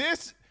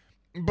 this –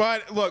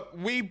 but, look,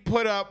 we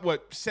put up,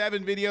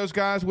 7 videos,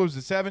 guys? What was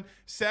it, 7?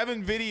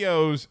 7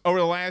 videos over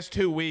the last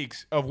 2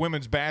 weeks of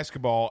women's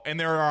basketball, and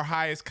they're our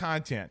highest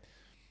content.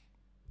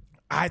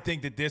 I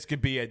think that this could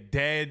be a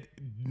dead,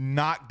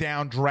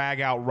 knockdown,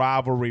 drag-out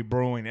rivalry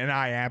brewing, and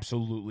I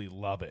absolutely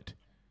love it.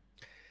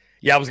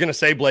 Yeah, I was going to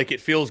say, Blake, it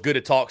feels good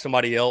to talk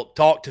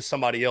to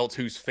somebody else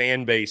whose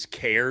fan base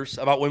cares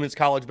about women's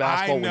college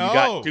basketball.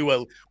 I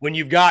know. When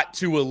you've got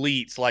two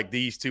elites like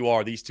these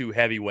two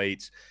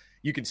heavyweights,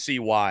 you can see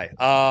why.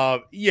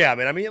 Yeah,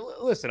 man. I mean,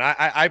 listen,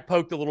 I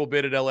poked a little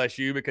bit at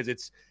LSU because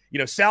it's,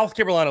 South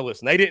Carolina,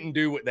 listen, they didn't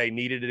do what they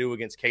needed to do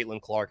against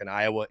Caitlin Clark in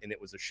Iowa, and it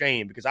was a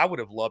shame because I would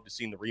have loved to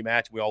seen the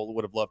rematch. We all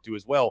would have loved to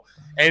as well.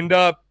 And,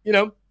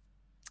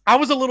 I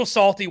was a little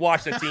salty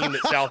watching a team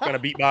that South going to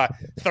beat by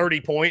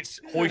 30 points,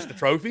 hoist the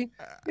trophy.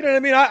 You know what I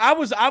mean? I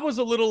was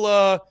a little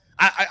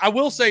I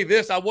will say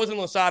this. I wasn't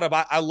on the side of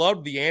I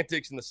loved the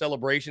antics and the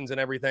celebrations and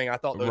everything. I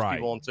thought those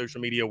people on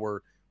social media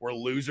were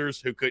losers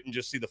who couldn't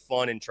just see the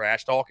fun and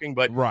trash talking.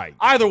 But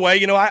either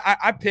way,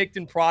 I picked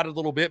and prodded a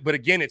little bit. But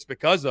again, it's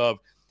because of,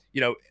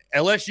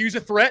 LSU's a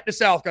threat to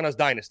South Carolina's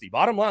dynasty.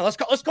 Bottom line, let's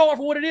call it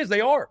for what it is.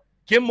 They are.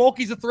 Kim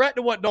Mulkey's a threat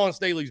to what Dawn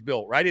Staley's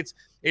built, right?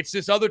 It's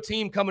this other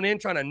team coming in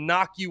trying to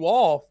knock you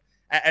off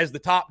as the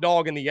top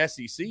dog in the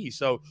SEC.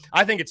 So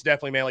I think it's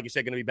definitely, man, like you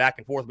said, going to be back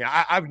and forth.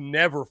 I've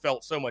never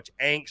felt so much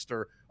angst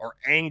or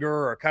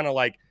anger or kind of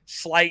like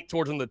slight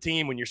towards the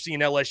team when you're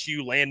seeing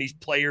LSU land these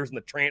players in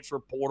the transfer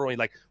portal. And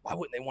you're like, why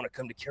wouldn't they want to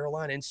come to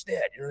Carolina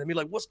instead? You know what I mean?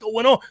 Like, what's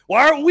going on?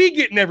 Why aren't we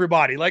getting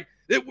everybody? Like,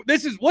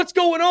 this is what's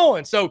going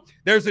on. So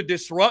there's a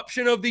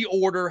disruption of the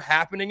order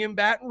happening in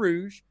Baton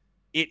Rouge.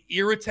 It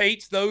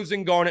irritates those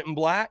in Garnet and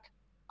Black.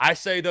 I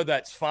say, though,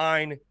 that's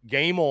fine.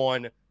 Game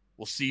on.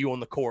 We'll see you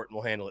on the court, and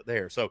we'll handle it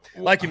there. So,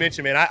 like you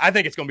mentioned, man, I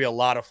think it's going to be a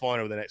lot of fun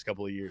over the next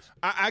couple of years.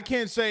 I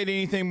can't say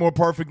anything more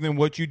perfect than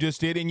what you just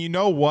did. And you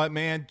know what,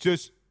 man?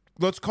 Just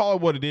let's call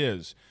it what it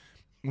is.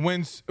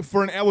 When,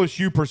 for an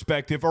LSU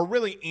perspective, or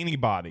really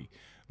anybody,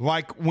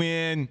 like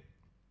when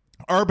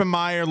Urban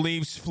Meyer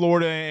leaves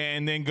Florida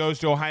and then goes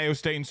to Ohio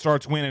State and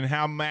starts winning,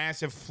 how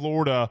massive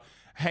Florida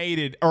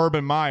hated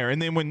Urban Meyer.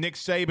 And then when Nick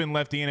Saban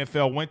left the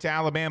NFL, went to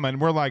Alabama,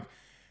 and we're like,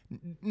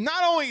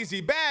 not only is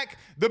he back,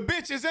 the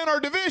bitch is in our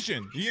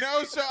division,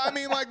 So, I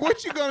mean, like,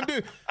 what you going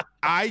to do?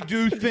 I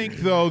do think,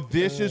 though,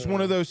 this is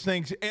one of those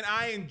things, and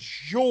I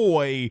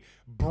enjoy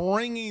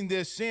bringing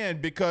this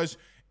in because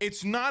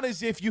it's not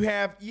as if you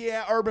have,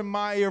 Urban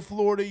Meyer,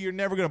 Florida, you're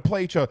never going to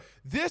play each other.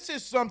 This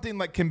is something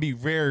that can be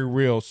very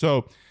real.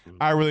 So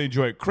I really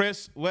enjoy it.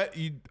 Chris,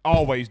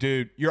 always,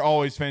 dude, you're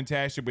always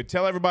fantastic. But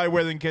tell everybody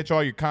where they can catch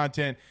all your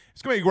content.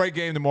 It's going to be a great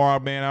game tomorrow,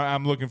 man.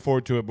 I'm looking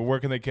forward to it. But where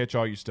can they catch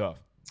all your stuff?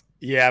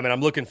 Yeah, I mean, I'm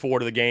looking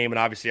forward to the game, and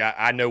obviously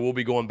I know we'll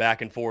be going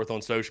back and forth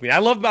on social media. I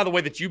love, by the way,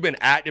 that you've been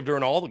active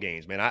during all the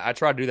games, man. I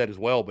try to do that as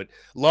well, but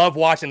love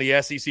watching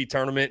the SEC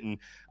tournament and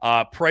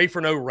pray for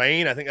no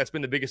rain. I think that's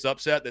been the biggest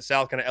upset, that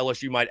South Carolina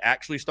LSU might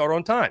actually start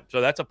on time, so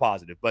that's a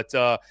positive. But,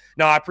 no,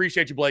 I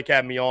appreciate you, Blake,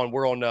 having me on.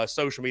 We're on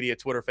social media,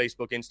 Twitter,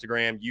 Facebook,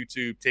 Instagram,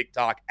 YouTube,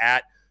 TikTok,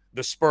 at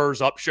The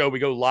Spurs Up Show. We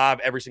go live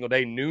every single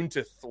day, noon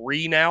to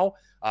 3 now.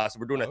 So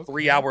we're doing a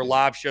 3-hour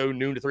live show,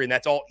 noon to 3, and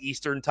that's all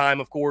Eastern time,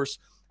 of course.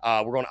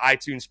 We're on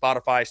iTunes,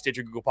 Spotify,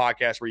 Stitcher, Google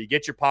Podcasts, where you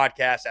get your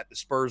podcasts at the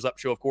Spurs Up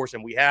Show, of course.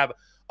 And we have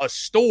a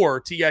store,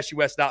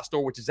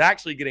 tsus.store, which is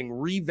actually getting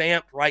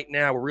revamped right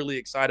now. We're really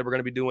excited. We're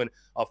going to be doing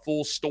a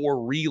full store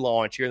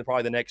relaunch here in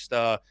probably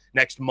the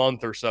next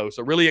month or so.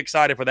 So really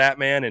excited for that,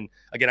 man. And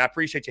again, I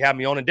appreciate you having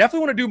me on, and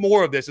definitely want to do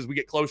more of this as we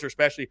get closer,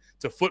 especially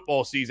to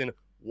football season.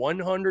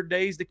 100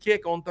 days to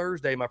kick on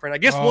Thursday, my friend. I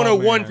guess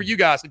 101 for you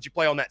guys since you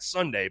play on that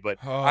Sunday, but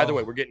either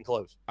way, we're getting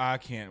close. I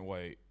can't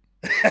wait.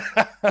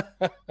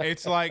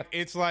 It's like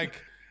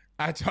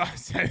I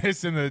said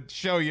this in the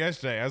show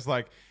yesterday. I was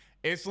like,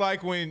 it's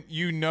like when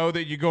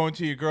that you're going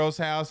to your girl's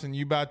house and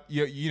y'all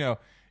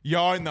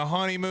in the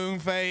honeymoon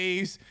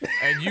phase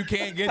and you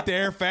can't get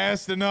there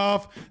fast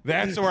enough.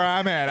 That's where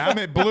I'm at. I'm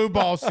at blue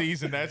ball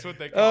season. That's what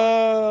they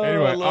call it.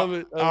 Anyway, I love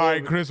it. All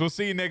right, Chris, we'll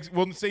see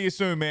you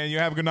soon, man. You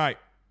have a good night.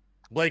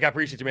 Blake, I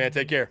appreciate you, man.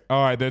 Take care.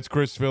 All right, that's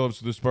Chris Phillips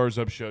with the Spurs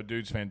Up Show.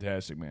 Dude's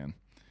fantastic, man.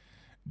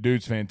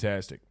 Dude's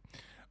fantastic.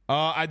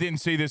 I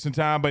didn't see this in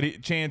time, but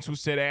Chance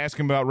said ask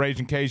him about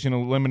Raging Cajun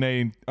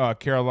eliminating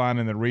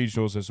Carolina in the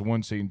regionals as a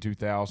 1 seed in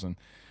 2000.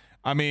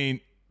 I mean,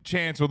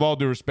 Chance, with all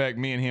due respect,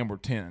 me and him were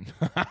 10.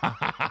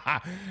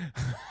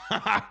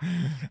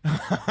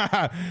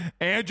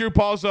 Andrew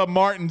Paulsub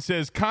Martin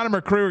says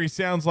Connor McCreary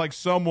sounds like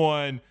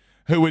someone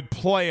who would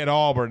play at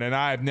Auburn, and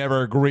I have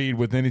never agreed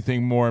with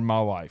anything more in my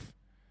life.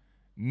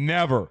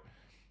 Never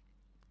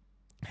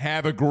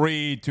have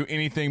agreed to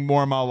anything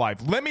more in my life.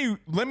 Let me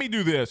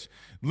do this.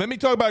 Let me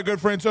talk about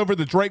good friends over at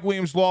the Drake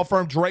Williams Law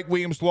Firm,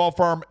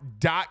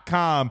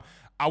 drakewilliamslawfirm.com.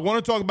 I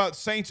want to talk about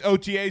Saints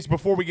OTAs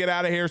before we get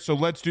out of here, so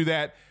let's do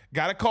that.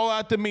 Got to call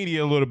out the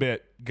media a little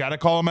bit. Got to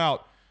call them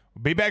out.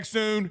 Be back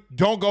soon.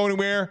 Don't go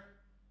anywhere.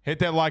 Hit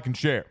that like and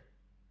share.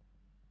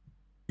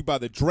 By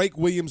the Drake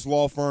Williams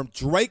Law Firm,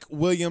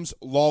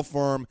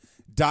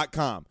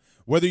 drakewilliamslawfirm.com.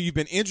 Whether you've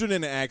been injured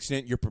in an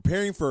accident, you're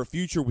preparing for a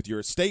future with your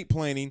estate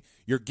planning,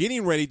 you're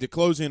getting ready to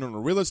close in on a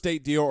real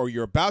estate deal, or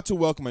you're about to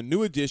welcome a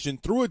new addition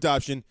through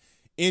adoption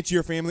into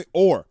your family,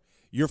 or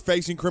you're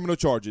facing criminal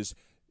charges,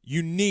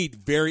 you need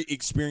very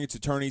experienced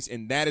attorneys,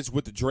 and that is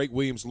what the Drake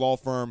Williams Law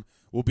Firm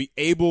will be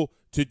able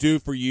to do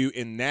for you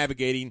in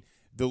navigating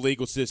the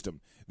legal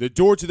system. The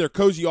door to their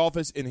cozy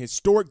office in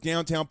historic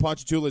downtown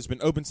Ponchatoula has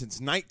been open since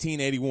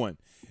 1981.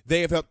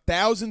 They have helped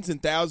thousands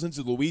and thousands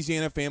of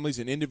Louisiana families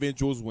and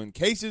individuals win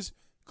cases,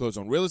 close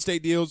on real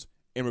estate deals,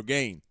 and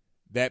regain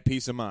that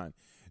peace of mind.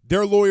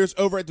 Their lawyers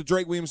over at the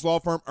Drake Williams Law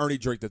Firm, Ernie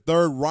Drake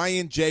III,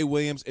 Ryan J.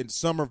 Williams, and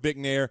Summer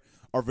Vignair,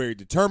 are very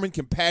determined,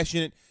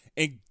 compassionate,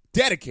 and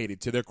dedicated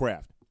to their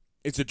craft.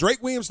 It's the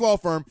Drake Williams Law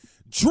Firm,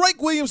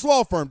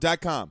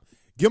 drakewilliamslawfirm.com.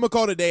 Give them a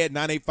call today at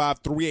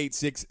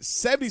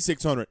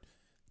 985-386-7600.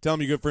 Tell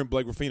them your good friend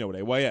Blake Ruffino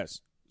at AYS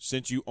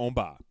sent you on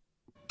by.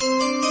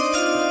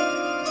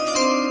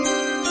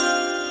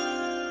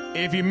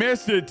 If you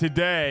missed it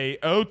today,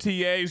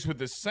 OTAs with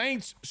the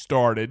Saints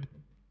started.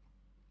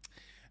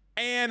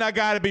 And I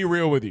got to be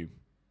real with you.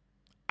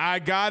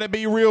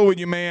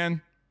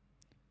 Man.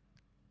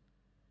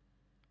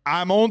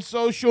 I'm on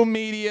social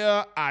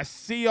media. I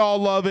see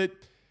all of it.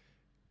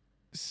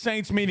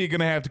 Saints media going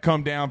to have to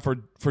come down for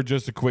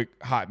just a quick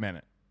hot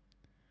minute.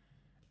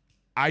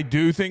 I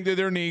do think that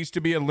there needs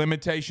to be a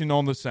limitation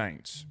on the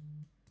Saints.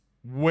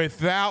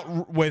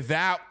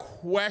 Without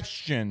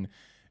question,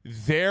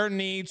 there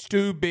needs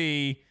to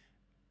be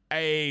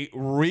a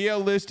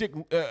realistic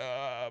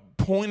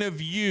point of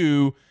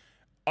view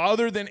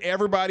other than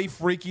everybody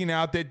freaking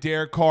out that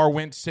Derek Carr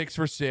went 6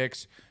 for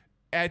 6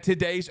 at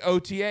today's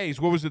OTAs.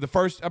 What was it, the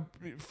first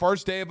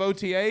day of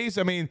OTAs?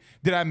 I mean,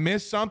 did I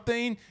miss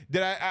something?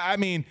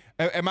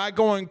 Am I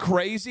going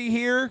crazy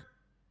here?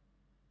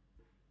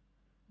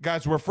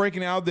 Guys, we're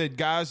freaking out that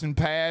guys in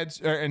pads,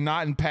 and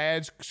not in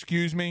pads,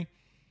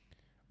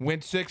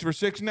 went 6 for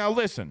 6. Now,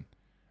 listen,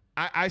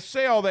 I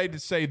say all that to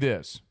say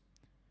this.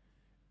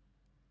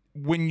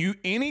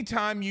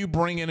 Anytime you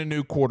bring in a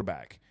new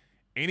quarterback,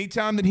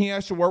 anytime that he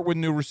has to work with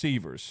new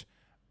receivers,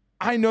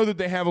 I know that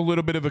they have a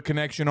little bit of a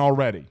connection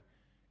already.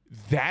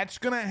 That's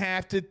going to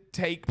have to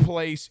take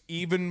place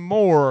even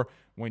more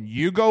when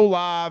you go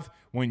live,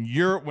 when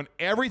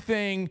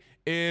everything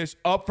is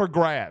up for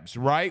grabs,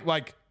 right?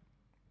 Like,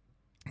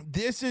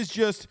 this is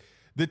just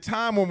the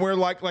time when we're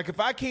like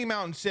if I came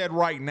out and said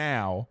right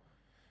now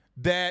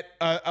that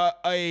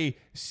a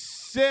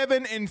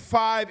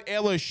 7-5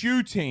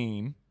 LSU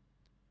team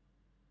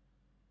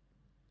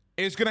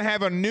is going to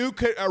have a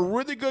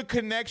really good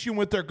connection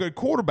with their good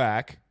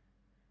quarterback,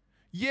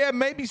 yeah,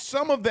 maybe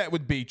some of that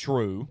would be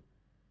true.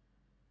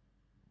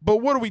 But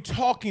what are we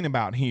talking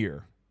about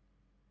here?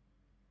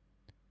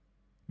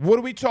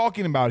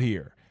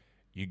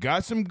 You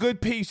got some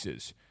good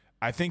pieces.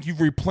 I think you've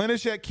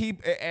replenished at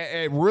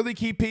really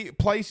key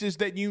places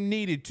that you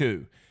needed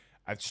to.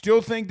 I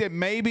still think that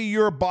maybe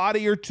you're a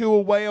body or two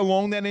away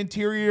along that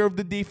interior of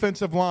the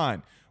defensive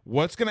line.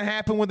 What's going to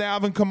happen with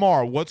Alvin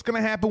Kamara? What's going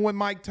to happen with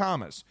Mike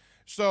Thomas?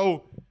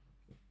 So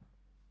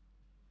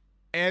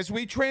as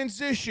we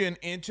transition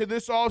into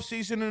this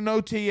offseason and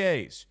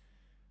OTAs,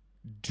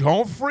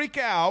 don't freak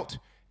out,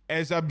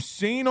 as I'm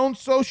seeing on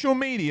social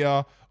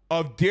media,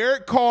 of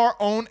Derek Carr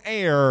on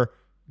air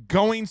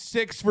going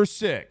 6 for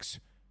 6.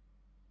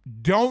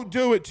 Don't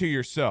do it to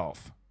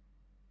yourself.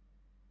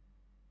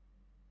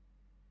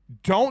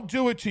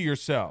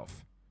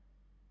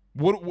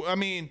 I've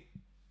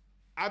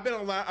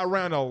been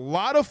around a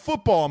lot of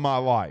football in my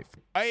life.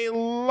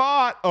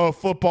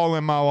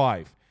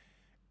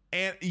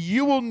 And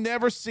you will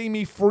never see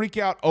me freak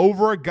out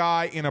over a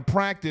guy in a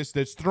practice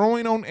that's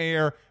throwing on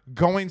air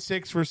going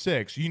 6 for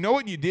 6. You know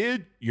what you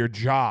did? Your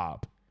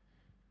job.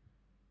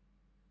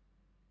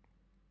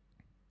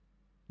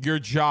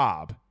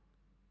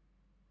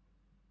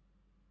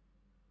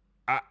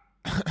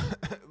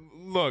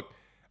 Look,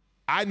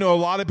 I know a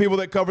lot of people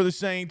that cover the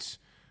Saints.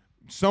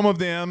 Some of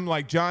them,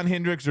 like John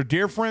Hendricks, are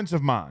dear friends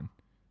of mine.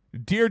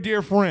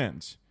 Dear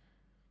friends.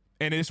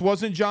 And this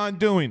wasn't John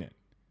doing it.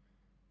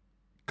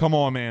 Come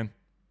on, man.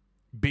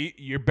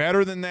 You're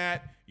better than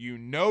that. You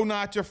know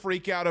not to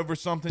freak out over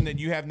something that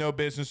you have no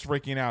business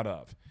freaking out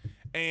of.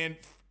 And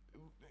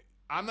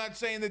I'm not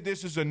saying that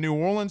this is a New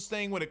Orleans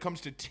thing when it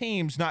comes to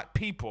teams, not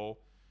people.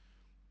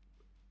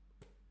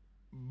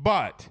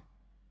 But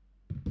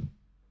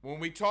when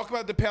we talk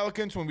about the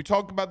Pelicans, when we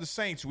talk about the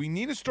Saints, we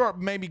need to start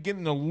maybe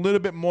getting a little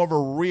bit more of a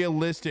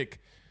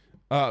realistic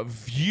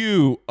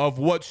view of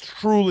what's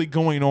truly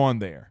going on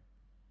there.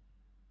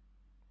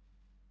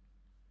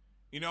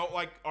 You know,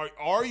 like,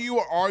 are you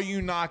or are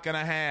you not going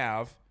to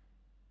have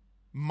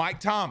Mike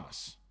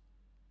Thomas?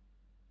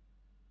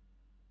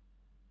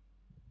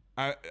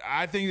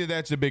 I think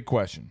that's a big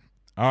question.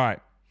 All right,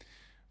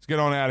 let's get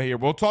on out of here.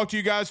 We'll talk to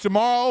you guys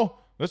tomorrow.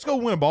 Let's go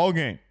win a ball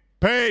game.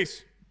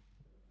 Peace.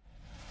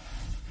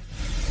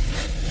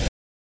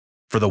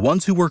 For the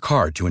ones who work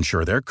hard to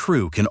ensure their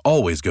crew can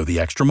always go the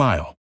extra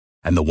mile,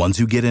 and the ones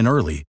who get in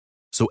early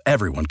so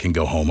everyone can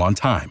go home on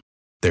time,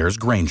 there's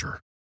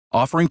Grainger,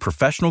 offering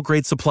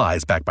professional-grade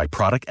supplies backed by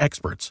product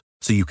experts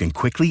so you can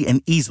quickly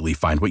and easily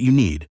find what you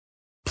need.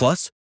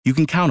 Plus, you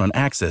can count on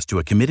access to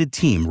a committed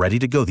team ready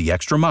to go the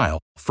extra mile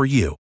for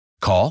you.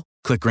 Call,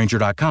 click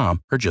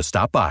Grainger.com, or just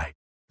stop by.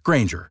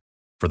 Grainger,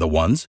 for the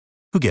ones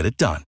who get it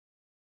done.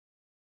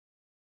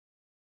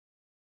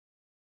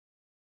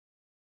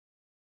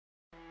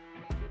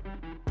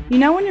 You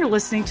know when you're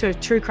listening to a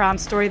true crime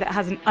story that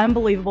has an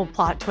unbelievable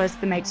plot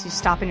twist that makes you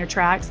stop in your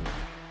tracks?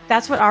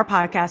 That's what our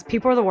podcast,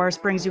 People Are the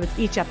Worst, brings you with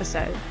each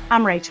episode.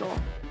 I'm Rachel.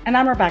 And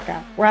I'm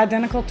Rebecca. We're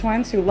identical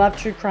twins who love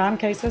true crime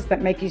cases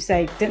that make you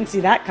say, didn't see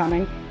that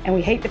coming, and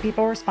we hate the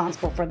people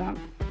responsible for them.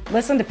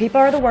 Listen to People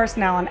Are the Worst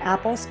now on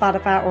Apple,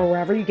 Spotify, or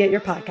wherever you get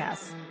your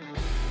podcasts.